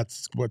don't think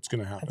that's what's going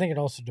to happen. I think it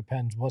also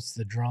depends what's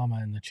the drama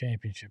in the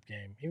championship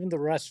game. Even the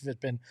rest of it's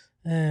been,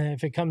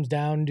 if it comes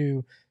down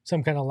to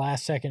some kind of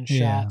last-second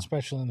shot,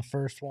 especially in the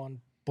first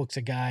one, Book's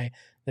a guy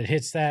that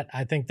hits that,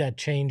 I think that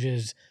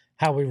changes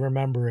how we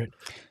remember it,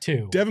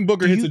 too. Devin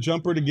Booker hits a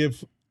jumper to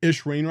give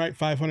Ish Wainwright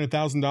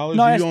 $500,000.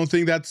 No, You don't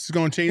think that's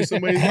going to change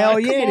somebody's Hell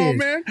life? yeah, Come it on, is.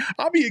 man.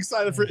 I'll be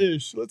excited for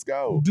Ish. Let's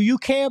go. Do you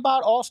care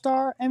about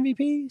All-Star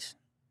MVPs?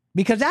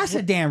 Because that's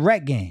a damn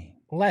rec game.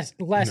 Less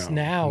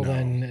now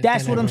than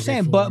That's than what I'm ever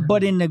saying. before.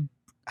 But in the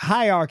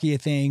hierarchy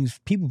of things,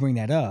 people bring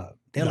that up.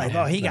 They're No, like,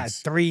 oh, he got that's-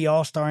 3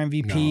 All-Star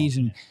MVPs.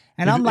 No.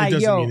 And I'm It like,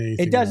 doesn't yo, mean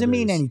anything it doesn't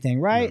mean nowadays. anything,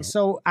 right? No.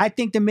 So I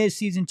think the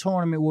midseason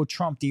tournament will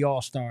trump the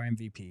All-Star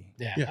MVP.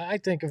 Yeah, I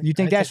think. You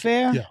think that's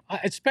fair? Yeah.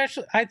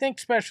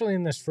 Especially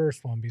in this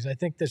first one, because I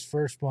think this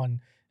first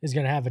one is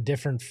going to have a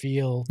different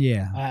feel.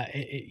 Yeah.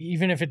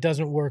 Even if it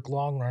doesn't work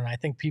long run, I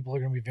think people are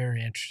going to be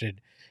very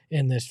interested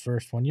in this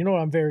first one. You know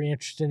what I'm very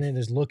interested in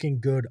is looking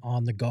good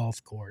on the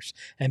golf course.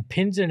 And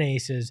Pins and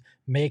Aces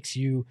makes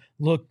you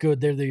look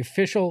good. They're the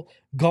official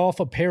golf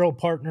apparel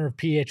partner of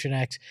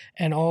PHNX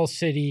and All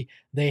City.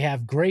 They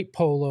have great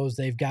polos.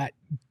 They've got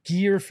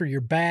gear for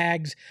your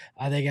bags.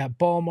 They got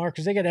ball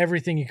markers. They got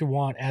everything you could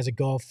want as a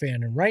golf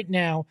fan. And right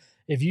now,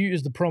 if you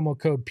use the promo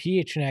code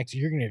PHNX,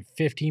 you're going to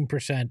get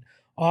 15%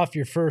 off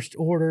your first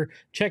order.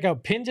 Check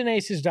out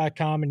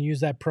pinsandaces.com and use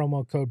that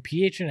promo code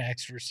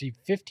PHNX to receive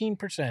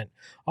 15%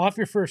 off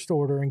your first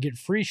order and get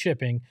free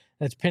shipping.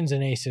 That's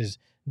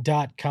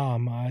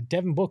pinsandaces.com.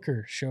 Devin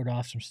Booker showed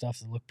off some stuff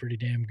that looked pretty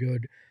damn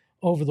good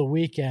over the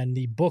weekend.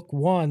 The book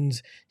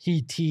ones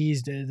he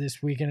teased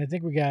this weekend. I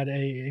think we got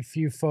a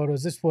few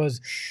photos. This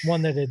was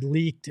one that had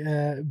leaked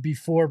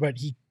before, but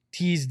he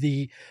teased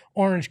the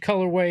orange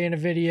colorway in a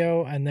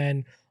video and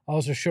then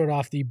also showed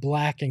off the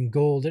black and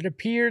gold. It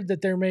appeared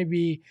that there may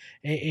be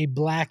a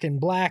black and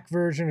black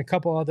version, a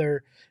couple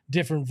other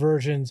different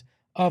versions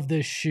of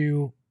this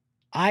shoe.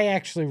 I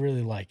actually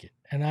really like it.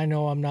 And I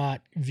know I'm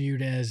not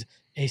viewed as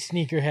a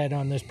sneakerhead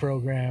on this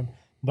program,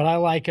 but I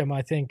like them.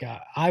 I think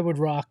I would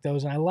rock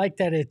those. And I like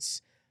that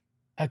it's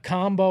a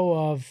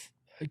combo of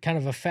kind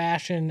of a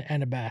fashion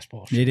and a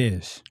basketball shoe. It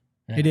is.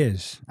 Yeah. It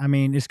is. I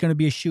mean, it's going to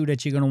be a shoe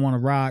that you're going to want to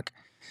rock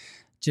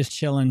just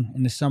chilling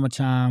in the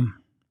summertime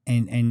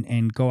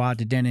and go out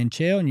to dinner and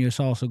chill. And it's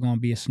also going to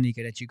be a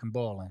sneaker that you can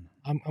ball in.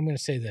 I'm going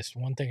to say this.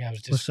 One thing I was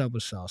just... What's up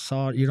with Saul?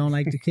 Saul, you don't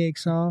like the kick,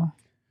 Saul?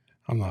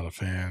 I'm not a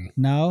fan.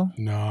 No?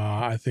 No,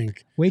 I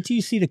think Wait till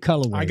you see the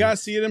colorway. I got to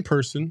see it in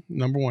person.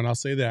 Number one, I'll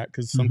say that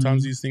because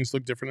sometimes these things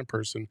look different in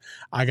person.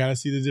 I got to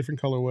see the different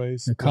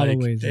colorways. The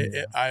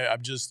colorways,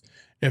 I'm just,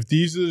 if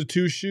these are the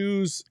two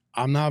shoes,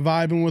 I'm not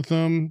vibing with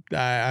them.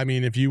 I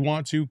mean, if you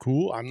want to,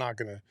 cool. I'm not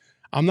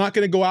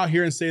gonna go out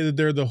here and say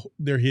that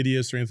they're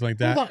hideous or anything like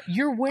that. Hold on.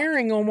 You're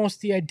wearing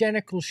almost the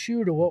identical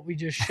shoe to what we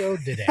just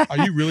showed today. Are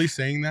you really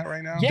saying that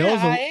right now? Yeah, Those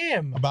are- I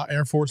am. About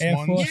Air Force Air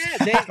Ones? Force.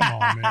 Yeah, they,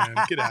 Come on, man.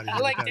 Get out of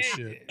here like with that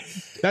they-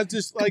 shit. That's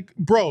just like,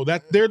 bro,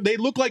 they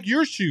look like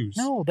your shoes.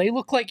 No, they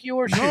look like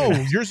your shoes. No,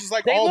 yours is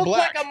like They all look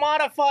black. like a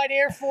modified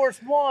Air Force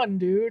One,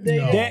 dude. They,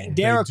 No.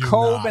 They're a They do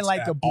Kobe not and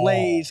like at a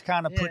Blaze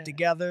kind of Yeah. put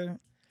together.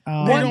 They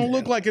One- don't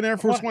look like an Air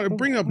Force One.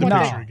 Bring up the No.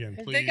 picture again,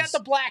 please. They got the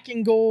black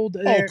and gold.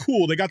 Oh, there.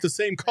 cool. They got the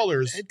same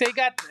colors. They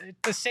got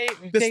the same.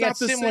 That's They got not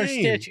the similar same.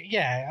 stitch.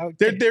 Yeah,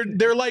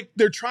 They're like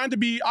they're trying to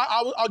be.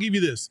 I'll give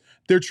you this.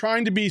 They're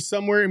trying to be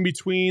somewhere in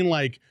between,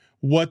 like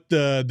what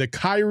the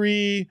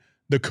Kyrie,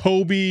 the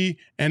Kobe,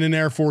 and an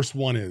Air Force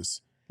One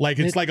is. Like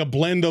it's like a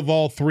blend of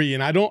all three,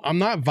 and I'm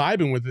not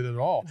vibing with it at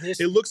all.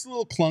 It looks a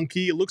little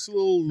clunky. It looks a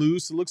little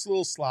loose. It looks a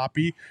little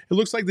sloppy. It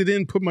looks like they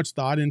didn't put much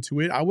thought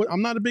into it.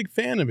 I'm not a big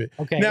fan of it.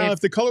 Okay, Now,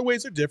 if the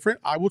colorways are different,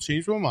 I will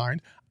change my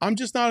mind. I'm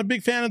just not a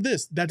big fan of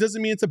this. That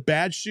doesn't mean it's a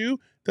bad shoe.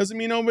 Doesn't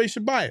mean nobody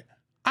should buy it.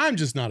 I'm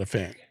just not a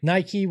fan.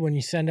 Nike, when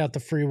you send out the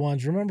free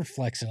ones, remember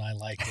Flex and I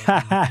liked it.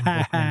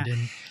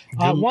 And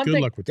Bookman didn't.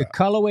 Good luck with The that.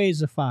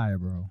 colorways are fire,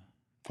 bro.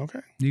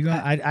 Okay. You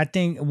gonna? I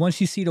think once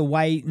you see the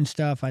white and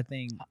stuff, I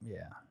think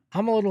yeah.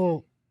 I'm a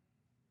little,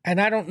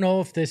 and I don't know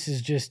if this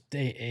is just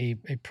a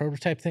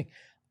prototype thing.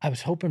 I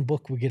was hoping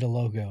Book would get a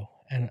logo,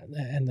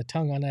 and the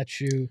tongue on that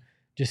shoe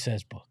just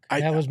says Book.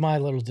 That was my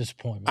little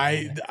disappointment.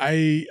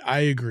 I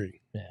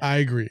agree. Yeah. I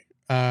agree.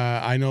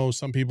 I know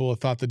some people have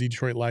thought the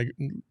Detroit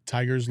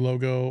Tigers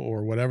logo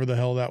or whatever the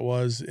hell that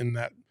was in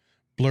that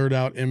blurred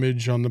out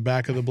image on the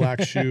back of the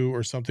black shoe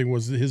or something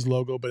was his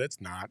logo, but it's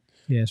not.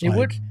 Yeah,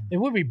 It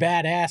would be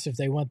badass if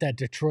they went that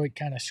Detroit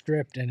kind of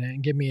script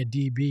and give me a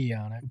DB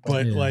on it.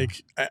 But Yeah.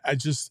 like, I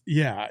just,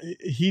 yeah,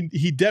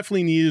 he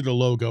definitely needed a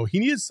logo. He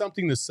needed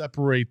something to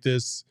separate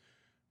this.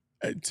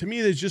 To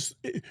me,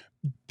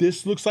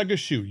 this looks like a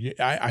shoe.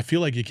 I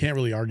feel like you can't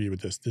really argue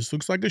with this. This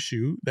looks like a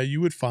shoe that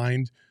you would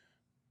find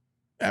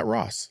at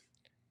Ross.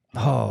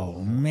 Oh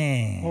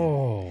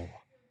man.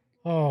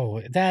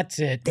 Oh, that's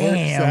it.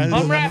 Damn.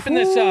 I'm wrapping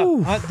this up. Ooh.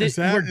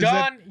 We're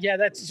done.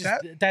 That's was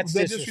that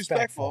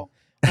disrespectful.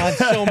 On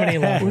so many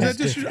levels. Was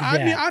that just? I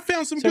mean, I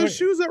found some So- good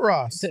shoes at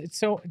Ross.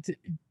 So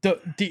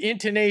the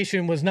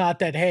intonation was not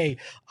that, hey,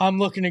 I'm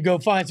looking to go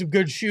find some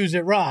good shoes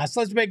at Ross.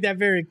 Let's make that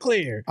very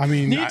clear. I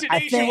mean, The I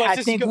intonation was I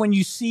just think go- when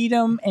you see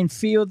them and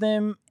feel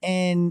them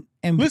and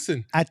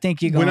listen. I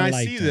think you're gonna When I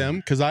like see them,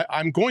 because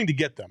I'm going to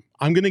get them.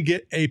 I'm going to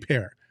get a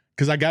pair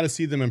because I got to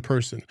see them in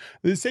person.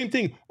 The same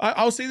thing.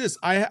 I'll say this.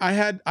 I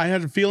had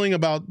a feeling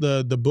about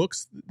the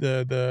books,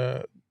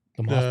 the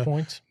The Moss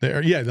points?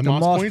 The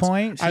Moss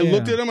points. I yeah.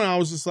 looked at them and I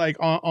was just like,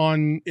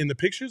 in the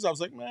pictures, I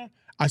was like, man.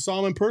 I saw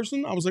them in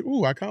person. I was like,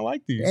 ooh, I kind of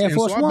like these. Air and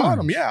Force so I bought Ones.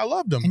 them. Yeah, I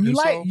loved them. And you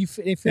so,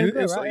 they feel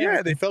good, right?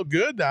 Yeah, they felt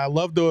good. I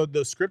loved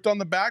the script on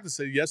the back that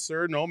said, yes,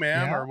 sir, no,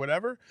 ma'am, or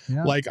whatever.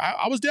 Yeah. Like,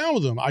 I was down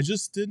with them. I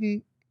just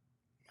didn't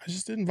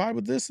vibe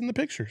with this in the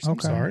pictures. I'm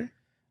sorry.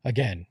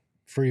 Again,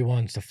 free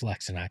ones to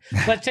Flex and I.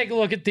 Let's take a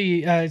look at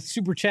the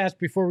super chats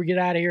before we get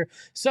out of here.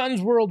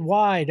 Suns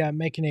Worldwide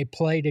making a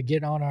play to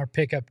get on our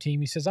pickup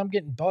team. He says, I'm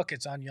getting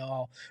buckets on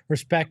y'all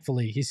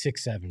respectfully. He's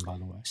 6'7", by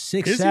the way.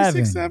 6'7". Is he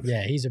 6'7"?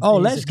 Yeah, he's a Oh,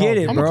 he's let's a tall get it,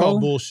 dude. I'm bro. going to call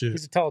bullshit.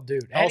 He's a tall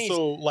dude. And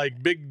Also,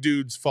 like, big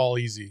dudes fall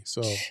easy.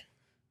 So,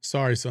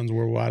 sorry, Suns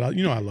Worldwide.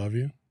 I love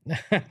you.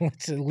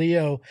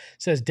 Leo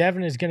says,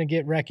 Devin is going to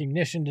get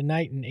recognition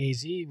tonight in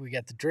AZ. We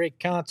got the Drake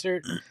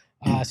concert.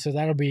 So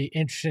that'll be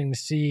interesting to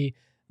see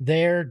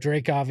there.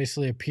 Drake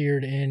obviously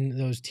appeared in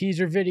those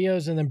teaser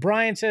videos. And then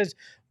Brian says,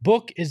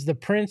 Book is the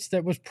prince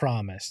that was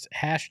promised.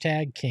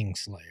 Hashtag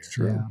Kingslayer. It's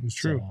true. Yeah. It's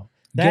true. So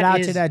Get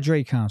out to that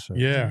Drake concert.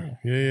 Yeah.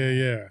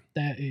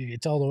 That,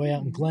 it's all the way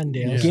out in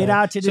Glendale. Yeah. Get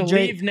out to the so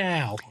Drake. leave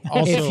now.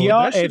 Also, if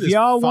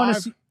y'all want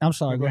to see, I'm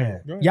sorry, Go go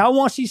ahead. ahead. Y'all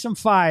want to see some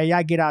fire,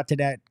 y'all get out to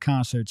that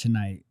concert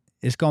tonight.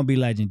 It's going to be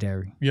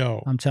legendary.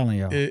 Yo, I'm telling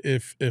y'all.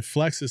 If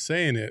Flex is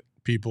saying it,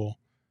 people,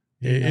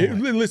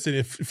 listen,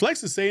 if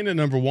Flex is saying it,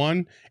 number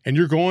one, and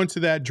you're going to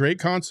that Drake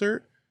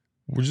concert,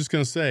 we're just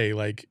going to say,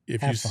 like,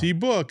 if you see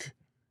Book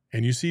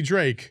and you see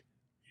Drake,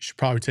 you should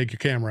probably take your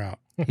camera out.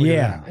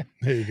 Yeah.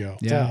 There you go.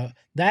 Yeah. So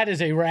that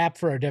is a wrap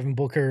for our Devin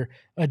Booker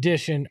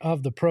edition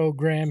of the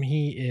program.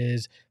 He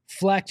is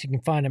Flex. You can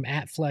find him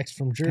at Flex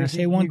from Jersey. Can I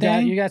say one you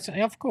thing? Got some,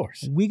 of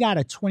course. We got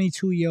a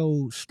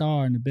 22-year-old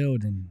star in the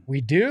building. We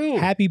do.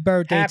 Happy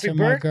birthday Happy to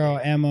birthday. my girl,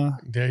 Emma.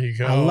 There you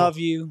go. I love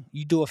you.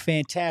 You do a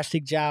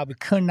fantastic job. We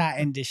could not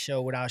end this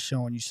show without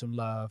showing you some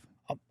love.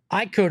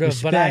 I could have,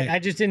 but Respect. I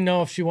just didn't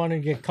know if she wanted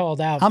to get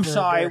called out. I'm for her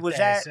sorry, birthday, was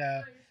that-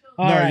 So.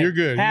 No, All right. you're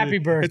good. Happy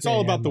birthday. It's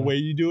all about the Emma. way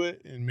you do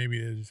it, and maybe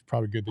it's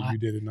probably good that you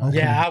did it. Not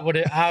Yeah, I would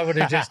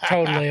have just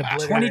totally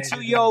obliterated.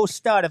 22-year-old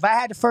stud. If I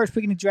had the first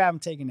pick in the draft, I'm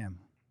taking him.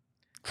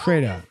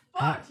 Straight up.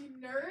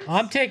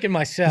 I'm taking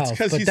myself.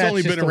 because but he's that's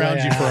only just been the way around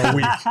you I for am. a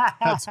week.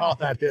 That's all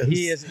that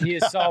is. He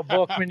is Saul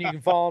Bookman. You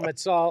can follow him at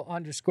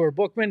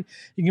Saul_Bookman.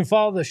 You can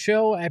follow the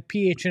show at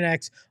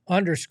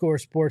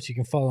PHNX_sports. You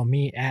can follow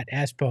me at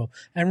Espo.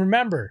 And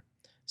remember,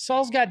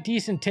 Saul's got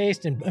decent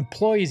taste in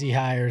employees he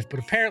hires, but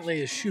apparently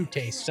his shoe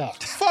taste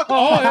sucks. Fuck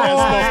all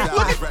that.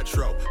 Look at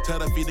retro. Tell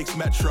the Phoenix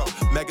Metro.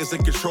 Megas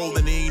in control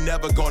and he ain't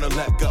never gonna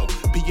let go.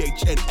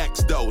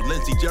 PHNX though.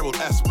 Lindsey Gerald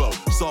Espo.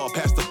 Saw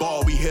past the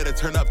ball. We here to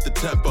turn up the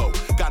tempo.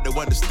 Got to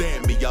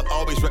understand me. I'll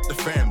always rep the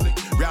family.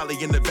 Rally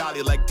in the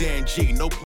valley like Dan G. No